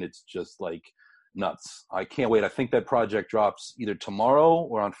beat, and it's just like nuts. I can't wait. I think that project drops either tomorrow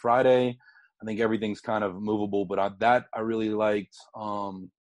or on Friday. I think everything's kind of movable, but I really liked.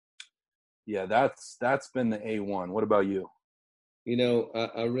 Yeah, that's been the A1. What about you?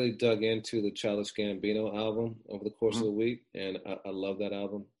 I really dug into the Childish Gambino album over the course of the week, and I love that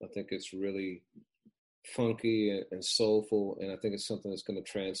album. I think it's really funky and soulful, and I think it's something that's going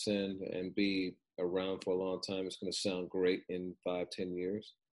to transcend and be around for a long time. It's going to sound great in 5-10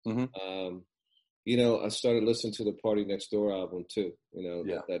 years. I started listening to the Party Next Door album too,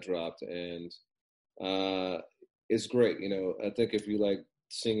 that dropped, and it's great. I think if you like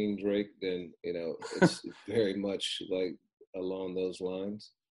singing Drake, then, it's very much like along those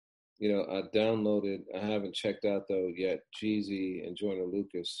lines. I haven't checked out though yet, Jeezy and Joyner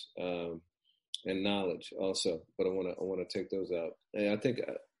Lucas, and Knowledge also, but I want to take those out. And I think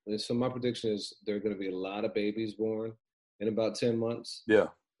So my prediction is there are going to be a lot of babies born in about 10 months. Yeah.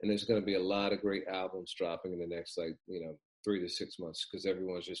 And there's going to be a lot of great albums dropping in the next, 3 to 6 months, because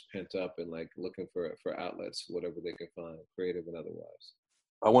everyone's just pent up and like looking for outlets, whatever they can find, creative and otherwise.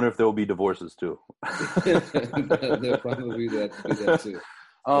 I wonder if there will be divorces too. There'll probably be that too.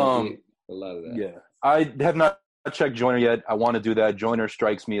 A lot of that. Yeah. I have not checked Joyner yet. I want to do that. Joyner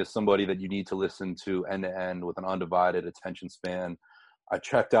strikes me as somebody that you need to listen to end to end with an undivided attention span. I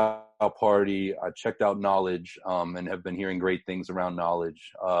checked out Party. I checked out Knowledge, and have been hearing great things around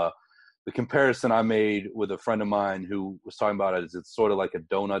Knowledge. The comparison I made with a friend of mine who was talking about it is it's sort of like a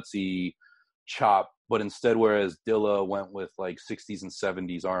donutsy chop, but instead, whereas Dilla went with like 60s and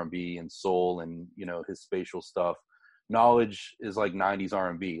 70s R&B and soul and, his spatial stuff, Knowledge is like 90s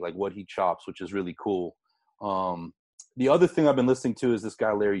R&B, like what he chops, which is really cool. The other thing I've been listening to is this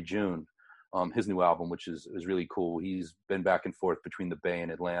guy, Larry June, his new album, which is really cool. He's been back and forth between the Bay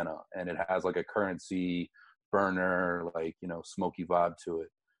and Atlanta, and it has like a Currency, Burner, like, smoky vibe to it.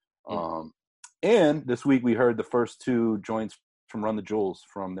 And this week we heard the first 2 joints from Run the Jewels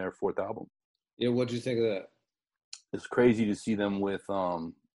from their 4th album. Yeah, what'd you think of that? It's crazy to see them with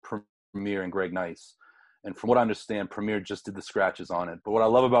Premier and Greg Nice. And from what I understand, Premier just did the scratches on it. But what I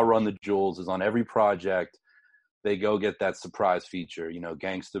love about Run the Jewels is on every project, they go get that surprise feature,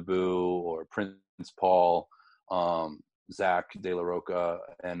 Gangsta Boo or Prince Paul, Zach De La Roca.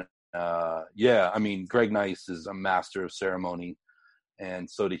 And Greg Nice is a master of ceremony. And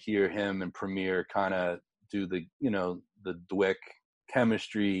so to hear him and Premier kind of do the Dweck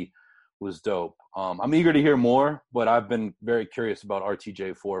chemistry was dope. I'm eager to hear more, but I've been very curious about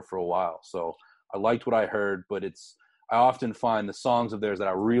RTJ4 for a while. So I liked what I heard, but I often find the songs of theirs that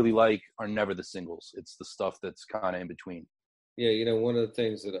I really like are never the singles. It's the stuff that's kind of in between. Yeah, one of the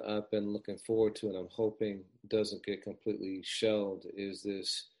things that I've been looking forward to and I'm hoping doesn't get completely shelved is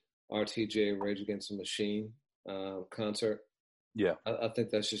this RTJ Rage Against the Machine concert. Yeah. I think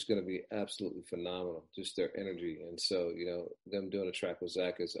that's just going to be absolutely phenomenal, just their energy. And so, them doing a track with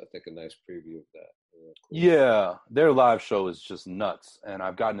Zach is, I think, a nice preview of that. Cool. Yeah, their live show is just nuts. And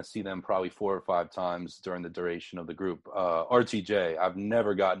I've gotten to see them probably 4 or 5 times during the duration of the group. RTJ, I've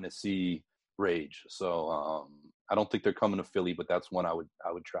never gotten to see Rage. So I don't think they're coming to Philly, but that's one I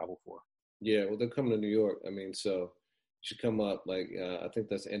would travel for. Yeah, well, they're coming to New York. I mean, so you should come up. Like, I think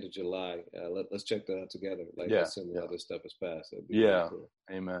that's the end of July. Let's check that out together. Like, yeah, some other stuff is passed. Yeah, cool.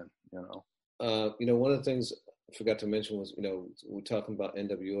 Amen. One of the things I forgot to mention was, we're talking about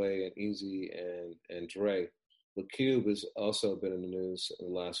NWA and Easy and Dre. But Cube has also been in the news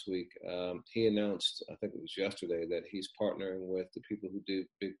last week. He announced, I think it was yesterday, that he's partnering with the people who did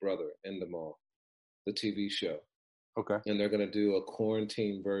Big Brother Endemol, the TV show. Okay. And they're going to do a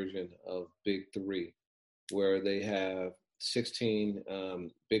quarantine version of Big Three, where they have 16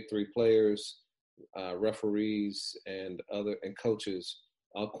 Big Three players, referees, and coaches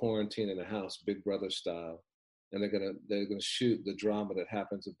all quarantined in a house, Big Brother style. And they're gonna shoot the drama that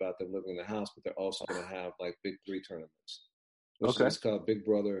happens about them living in the house, but they're also gonna have like Big Three tournaments. Okay. It's called Big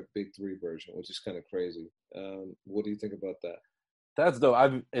Brother Big Three version, which is kind of crazy. What do you think about that? That's dope.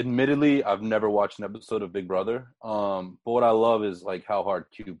 I've never watched an episode of Big Brother. But what I love is like how hard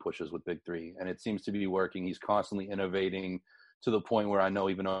Cube pushes with Big Three, and it seems to be working. He's constantly innovating to the point where I know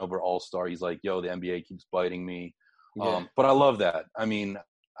even over All-Star, he's like, "Yo, the NBA keeps biting me." Yeah. But I love that. I mean,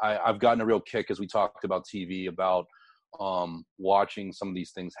 I've gotten a real kick as we talked about TV about watching some of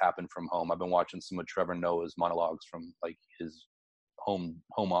these things happen from home. I've been watching some of Trevor Noah's monologues from like his home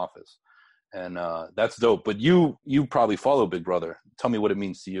office. And that's dope. But you probably follow Big Brother. Tell me what it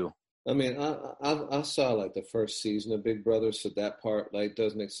means to you. I mean, I saw like the first season of Big Brother, so that part like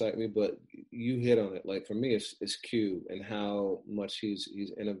doesn't excite me. But you hit on it. Like for me, it's Cube and how much he's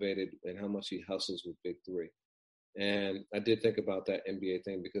innovated and how much he hustles with Big Three. And I did think about that NBA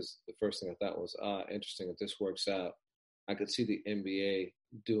thing because the first thing I thought was, interesting. If this works out, I could see the NBA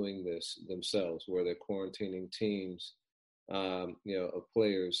doing this themselves, where they're quarantining teams. Of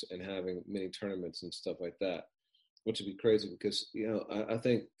players and having mini tournaments and stuff like that, which would be crazy because, I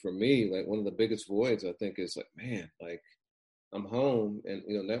think for me, like one of the biggest voids I think is like, man, like I'm home and,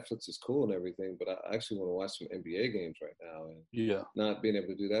 Netflix is cool and everything, but I actually want to watch some NBA games right now. And not being able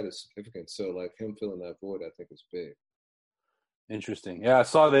to do that is significant. So like him filling that void, I think is big. Interesting. Yeah. I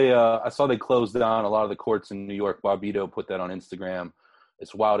saw they closed down a lot of the courts in New York. Bobito put that on Instagram.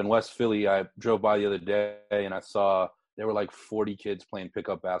 It's wild. In West Philly, I drove by the other day and I saw there were like 40 kids playing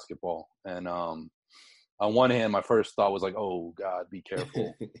pickup basketball. And on one hand, my first thought was like, oh, God, be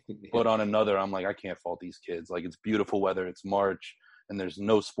careful. Yeah. But on another, I'm like, I can't fault these kids. Like, it's beautiful weather. It's March, and there's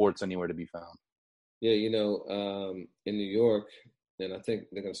no sports anywhere to be found. Yeah, in New York, and I think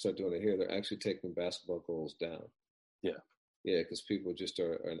they're going to start doing it here. They're actually taking basketball goals down. Yeah. Yeah, because people just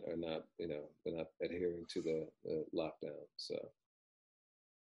are not, they're not adhering to the lockdown. So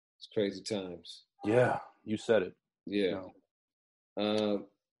it's crazy times. Yeah, you said it. Yeah.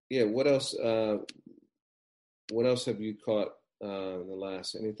 Yeah. What else? What else have you caught in the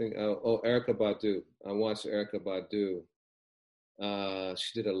last anything? Erykah Badu. I watched Erykah Badu.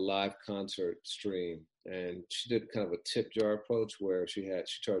 She did a live concert stream, and she did kind of a tip jar approach where she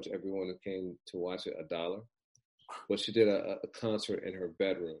charged everyone who came to watch it $1. But she did a concert in her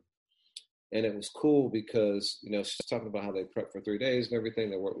bedroom. And it was cool because, she's talking about how they prep for 3 days and everything.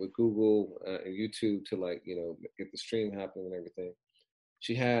 They worked with Google and YouTube to get the stream happening and everything.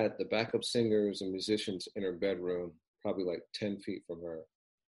 She had the backup singers and musicians in her bedroom, probably 10 feet from her.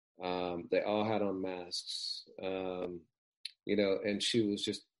 They all had on masks, and she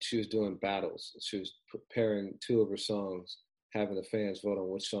was doing battles. She was preparing 2 of her songs, having the fans vote on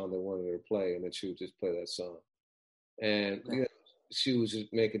which song they wanted her to play, and then she would just play that song. And she was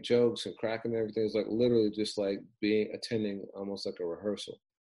just making jokes and cracking and everything. It was literally just attending almost like a rehearsal.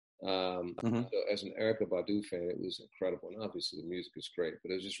 So as an Erykah Badu fan, it was incredible. And obviously the music is great,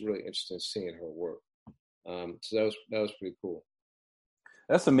 but it was just really interesting seeing her work. So that was pretty cool.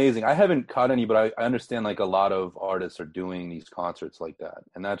 That's amazing. I haven't caught any, but I understand a lot of artists are doing these concerts like that.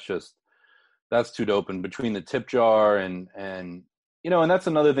 And that's too dope. And between the tip jar and and that's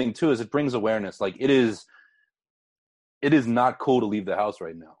another thing too, is it brings awareness. It is not cool to leave the house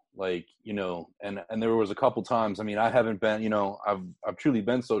right now. And there was a couple times, I haven't been, I've truly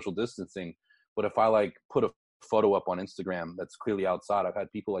been social distancing, but if I put a photo up on Instagram that's clearly outside, I've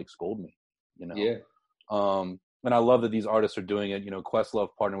had people scold me, Yeah. And I love that these artists are doing it. Questlove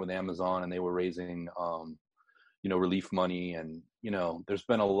partnered with Amazon and they were raising, relief money. And, there's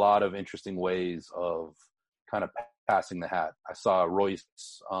been a lot of interesting ways of kind of passing the hat. I saw Royce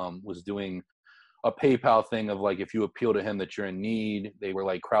was doing a PayPal thing of if you appeal to him that you're in need, they were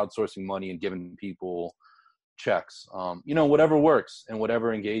crowdsourcing money and giving people checks. Whatever works and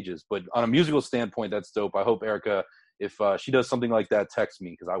whatever engages. But on a musical standpoint, that's dope. I hope Erykah, if she does something like that, text me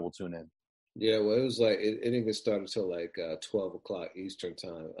because I will tune in. Yeah, well, it was it didn't get started until 12 o'clock Eastern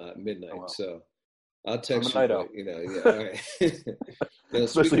time, midnight. Oh, wow. So I'll text you. But, yeah, all right.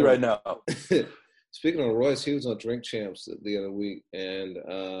 Especially right now. Speaking of Royce, he was on Drink Champs the other week, and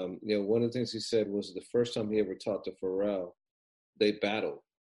one of the things he said was the first time he ever talked to Pharrell, they battled.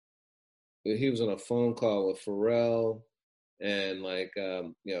 He was on a phone call with Pharrell and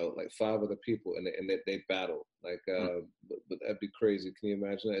 5 other people, and they battled. But that'd be crazy. Can you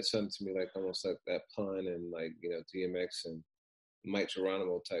imagine that? It sounded to me almost like that Pun and DMX and Mike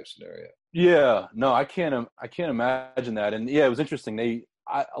Geronimo type scenario. Yeah, no, I can't imagine that. And yeah, it was interesting.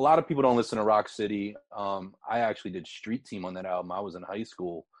 A lot of people don't listen to Rock City. I actually did Street Team on that album. I was in high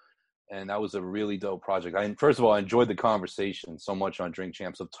school, and that was a really dope project. First of all, I enjoyed the conversation so much on Drink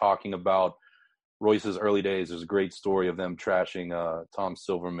Champs of talking about Royce's early days. There's a great story of them trashing Tom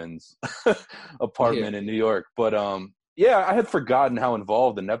Silverman's apartment in New York. But I had forgotten how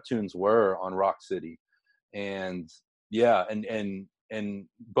involved the Neptunes were on Rock City, and and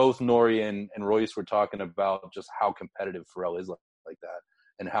both Nori and Royce were talking about just how competitive Pharrell is like that.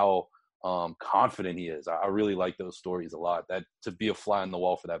 And how confident he is. I really like those stories a lot. That to be a fly on the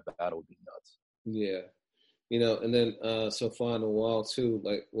wall for that battle would be nuts. Yeah. And then so fly on the wall too,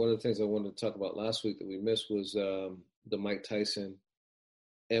 one of the things I wanted to talk about last week that we missed was the Mike Tyson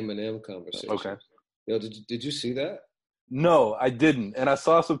Eminem conversation. Okay. Did you see that? No, I didn't. And I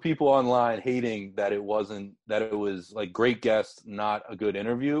saw some people online hating that it was great guest, not a good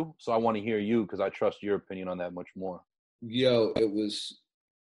interview. So I want to hear you because I trust your opinion on that much more. Yo, it was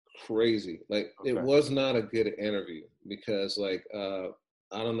crazy. It was not a good interview because I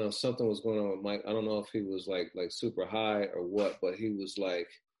don't know, something was going on with Mike. I don't know if he was like super high or what, but he was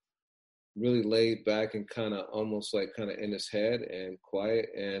really laid back and kind of almost kind of in his head and quiet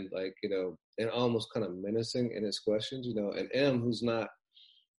and and almost kind of menacing in his questions, and M, who's not,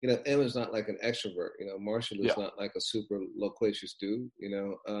 M is not an extrovert, Marshall is not a super loquacious dude,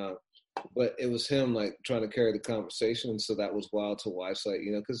 but it was him trying to carry the conversation. And so that was wild to watch,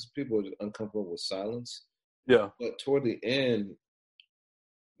 because people are uncomfortable with silence. Yeah. But toward the end,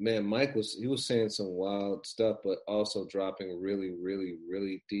 man, Mike was saying some wild stuff, but also dropping really, really,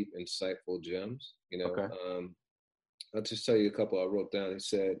 really deep, insightful gems, I'll just tell you a couple I wrote down. He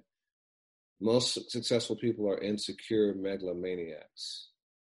said, most successful people are insecure megalomaniacs.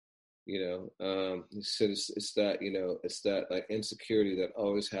 He said it's that, it's that insecurity, that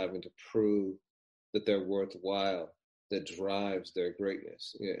always having to prove that they're worthwhile, that drives their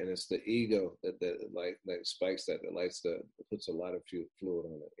greatness. Yeah, and it's the ego that spikes that lights puts a lot of fluid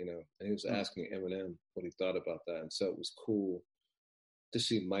on it, And he was asking Eminem what he thought about that, and so it was cool to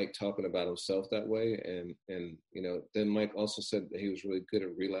see Mike talking about himself that way, and then Mike also said that he was really good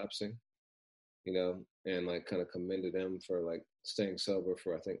at relapsing, and like kind of commended him for like staying sober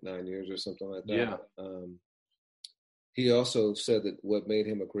for I think 9 years or something like that. Yeah. He also said that what made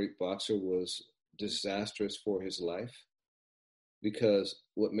him a great boxer was disastrous for his life, because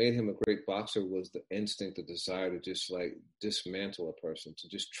what made him a great boxer was the instinct, the desire to just like dismantle a person, to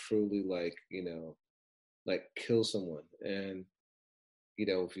just truly like kill someone. And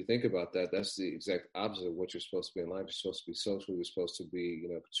if you think about that, that's the exact opposite of what you're supposed to be in life. You're supposed to be social, you're supposed to be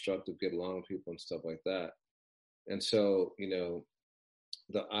constructive, get along with people and stuff like that. And so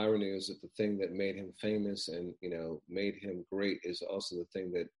the irony is that the thing that made him famous and made him great is also the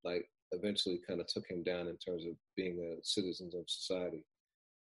thing that like eventually kind of took him down in terms of being a citizen of society.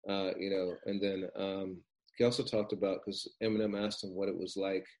 And then he also talked about, because Eminem asked him what it was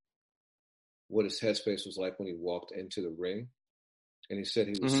like, what his headspace was like when he walked into the ring, and he said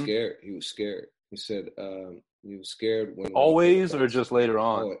he was scared. He was scared. He said he was scared when always, or just later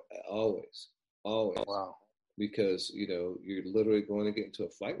on. Always. Wow. Because you're literally going to get into a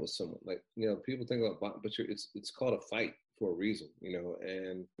fight with someone. Like people think about, but it's called a fight for a reason.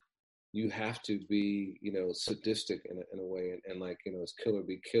 And you have to be sadistic in a way, and like it's kill or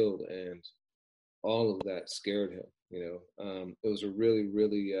be killed, and all of that scared him. It was a really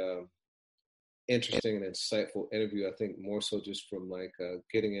really interesting and insightful interview. I think more so just from like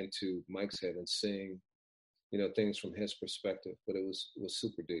getting into Mike's head and seeing things from his perspective. But it was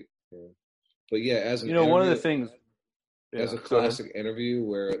super deep. But yeah, as an one of the things, as a classic interview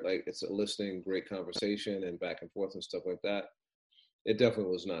where like it's eliciting great conversation and back and forth and stuff like that, it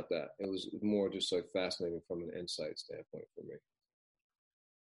definitely was not that. It was more just like fascinating from an insight standpoint for me.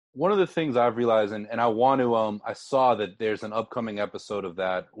 One of the things I've realized, and I want to, I saw that there's an upcoming episode of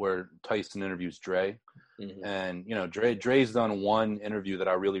that where Tyson interviews Dre. Mm-hmm. And, Dre's done one interview that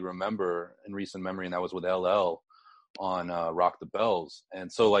I really remember in recent memory, and that was with LL on Rock the Bells. And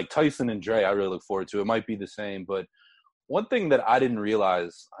so like Tyson and Dre, I really look forward to. It might be the same, but one thing that I didn't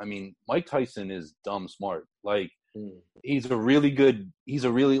realize, I mean, Mike Tyson is dumb smart. Like, he's a really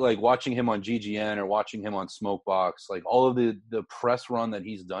like watching him on GGN or watching him on Smokebox, like all of the press run that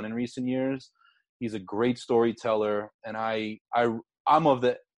he's done in recent years. He's a great storyteller. And I'm of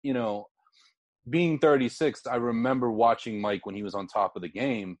the, being 36, I remember watching Mike when he was on top of the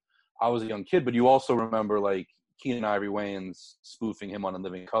game. I was a young kid, but you also remember like Keenen Ivory Wayans spoofing him on A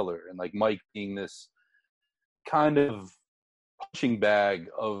Living Color, and like Mike being this kind of punching bag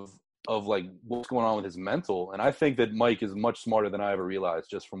of like what's going on with his mental. And I think that Mike is much smarter than I ever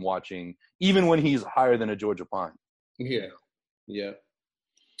realized just from watching, even when he's higher than a Georgia Pine. Yeah.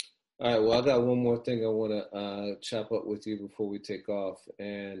 All right, well, I got one more thing I want to chop up with you before we take off,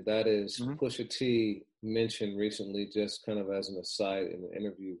 and that is Pusha T mentioned recently, just kind of as an aside in the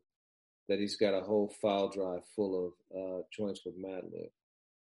interview, that he's got a whole file drive full of joints with Madlib.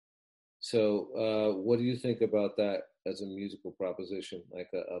 So what do you think about that as a musical proposition, like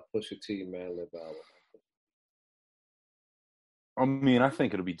a Pusha T Madlib album? I mean, I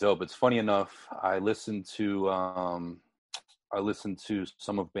think it'll be dope. It's funny enough, I listened to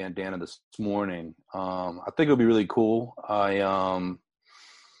some of Bandana this morning. I think it'll be really cool. I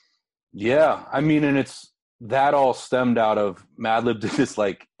mean, and it's that all stemmed out of Madlib did this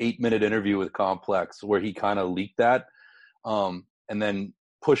like 8-minute interview with Complex where he kind of leaked that, and then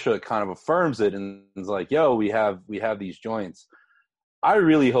Pusha kind of affirms it and is like, "Yo, we have these joints." I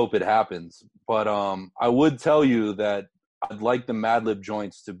really hope it happens, but I would tell you that I'd like the Madlib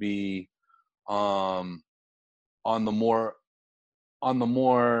joints to be on the more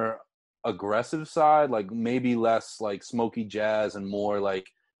aggressive side, like maybe less like smoky jazz and more like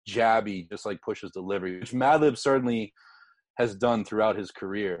jabby, just like Pusha's delivery, which Madlib certainly has done throughout his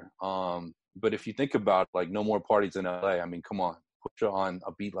career. But if you think about like No More Parties in LA, I mean, come on, Pusha on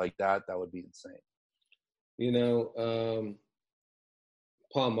a beat like that would be insane.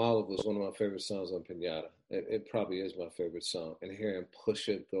 Palm Olive was one of my favorite songs on Pinata. It probably is my favorite song. And hearing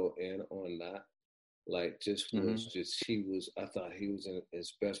Pusha go in on that, like I thought he was in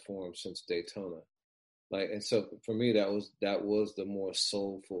his best form since Daytona. Like, and so for me, that was the more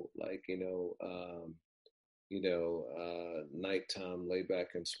soulful, like, nighttime lay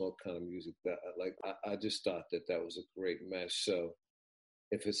back and smoke kind of music that like, I just thought that was a great match. So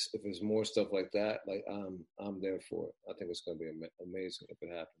if it's more stuff like that, like I'm there for it. I think it's going to be amazing if it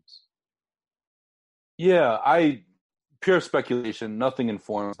happens. Yeah, pure speculation, nothing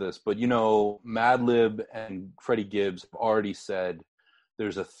informs this, but Madlib and Freddie Gibbs have already said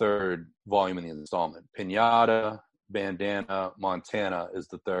there's a third volume in the installment. Pinata, Bandana, Montana is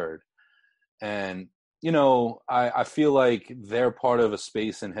the third. And, I feel like they're part of a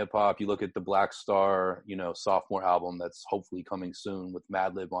space in hip hop. You look at the Black Star, sophomore album that's hopefully coming soon with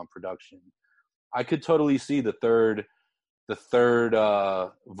Madlib on production. I could totally see the third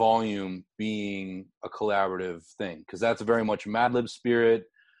volume being a collaborative thing, because that's very much Madlib's spirit.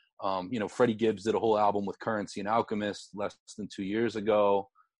 Freddie Gibbs did a whole album with Currency and Alchemist less than 2 years ago.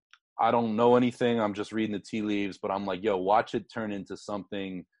 I don't know anything. I'm just reading the tea leaves, but I'm like, yo, watch it turn into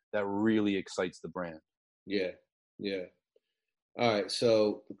something that really excites the brand. Yeah. All right,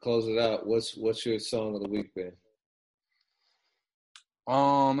 so to close it out, what's your song of the week been?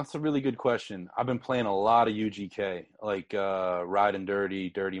 That's a really good question. I've been playing a lot of UGK, like Riding Dirty,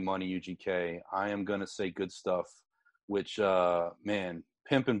 Dirty Money, UGK. I am gonna say Good Stuff, which man,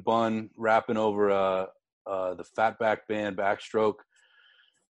 Pimp and Bun rapping over the Fatback Band Backstroke.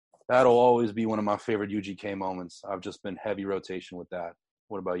 That'll always be one of my favorite UGK moments. I've just been heavy rotation with that.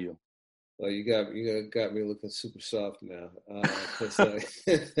 What about you? Well, you got me looking super soft now.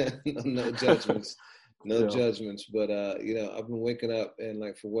 No judgments. No judgments, but I've been waking up and,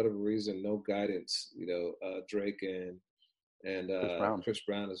 like, for whatever reason, no guidance. Drake and Chris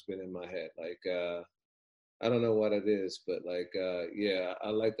Brown has been in my head. Like, I don't know what it is, but like, I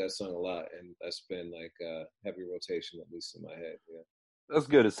like that song a lot, and that's been like heavy rotation, at least in my head. Yeah, that's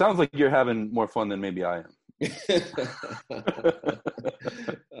good. It sounds like you're having more fun than maybe I am.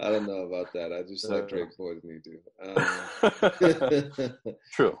 I don't know about that. I just like Drake more than you do.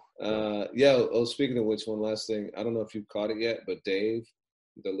 True. Speaking of which, one last thing. I don't know if you've caught it yet, but Dave,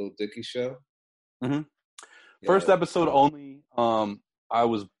 the Lil Dicky show. Mm-hmm. First episode only. I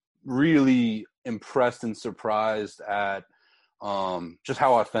was really impressed and surprised at just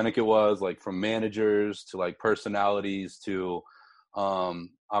how authentic it was, like from managers to like personalities to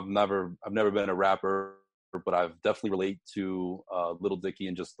I've never been a rapper, but I've definitely relate to Lil Dicky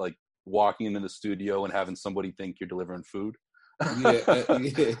and just like walking into the studio and having somebody think you're delivering food.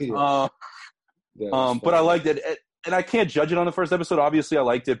 Yeah. But I liked it, and I can't judge it on the first episode. Obviously, I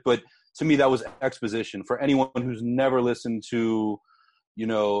liked it, but to me, that was exposition. For anyone who's never listened to,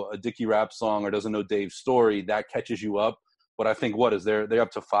 a Dicky rap song or doesn't know Dave's story, that catches you up. But I think they're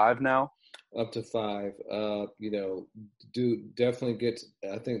up to 5 now. Up to 5. Definitely get.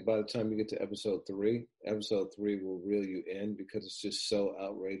 I think by the time you get to episode 3 will reel you in because it's just so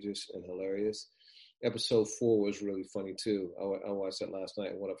outrageous and hilarious. Episode 4 was really funny too. I watched that last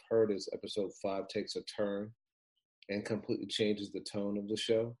night, and what I've heard is episode 5 takes a turn and completely changes the tone of the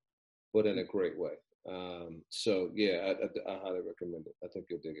show, but in a great way. I highly recommend it. I think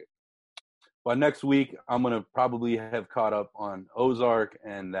you'll dig it. By next week, I'm going to probably have caught up on Ozark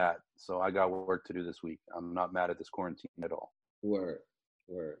and that. So I got work to do this week. I'm not mad at this quarantine at all. Word.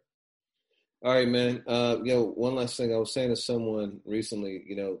 All right, man. One last thing. I was saying to someone recently,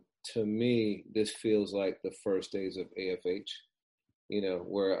 to me, this feels like the first days of AFH,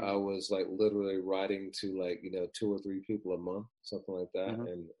 where I was like literally writing to like, 2 or 3 people a month, something like that,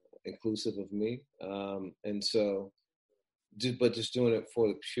 and inclusive of me. And so, just doing it for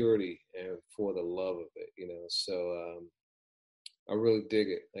the purity and for the love of it, So I really dig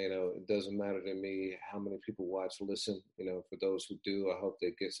it. It doesn't matter to me how many people watch, listen. For those who do, I hope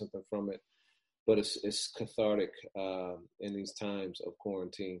they get something from it. But it's cathartic in these times of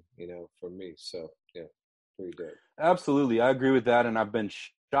quarantine, for me. So yeah, pretty dope. Absolutely, I agree with that, and I've been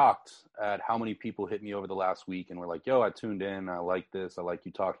shocked at how many people hit me over the last week and were like, "Yo, I tuned in. I like this. I like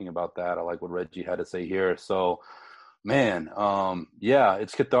you talking about that. I like what Reggie had to say here." So, man,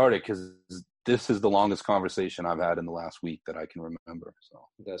 it's cathartic because this is the longest conversation I've had in the last week that I can remember. So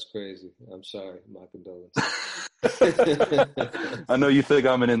that's crazy. I'm sorry. My condolences. I know you think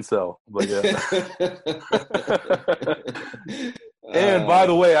I'm an incel, but yeah. And by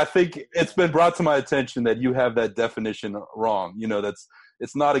the way, I think it's been brought to my attention that you have that definition wrong.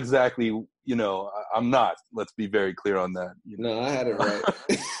 It's not exactly, I'm not. Let's be very clear on that. No, I had it right.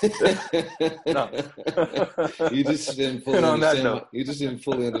 No. You just didn't fully understand. You just didn't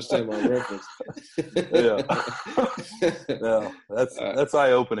fully understand my reference. Yeah, that's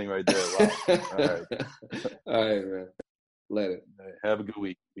eye-opening right there. Wow. All right, man. Let it. Have a good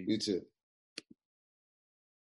week. Peace. You too.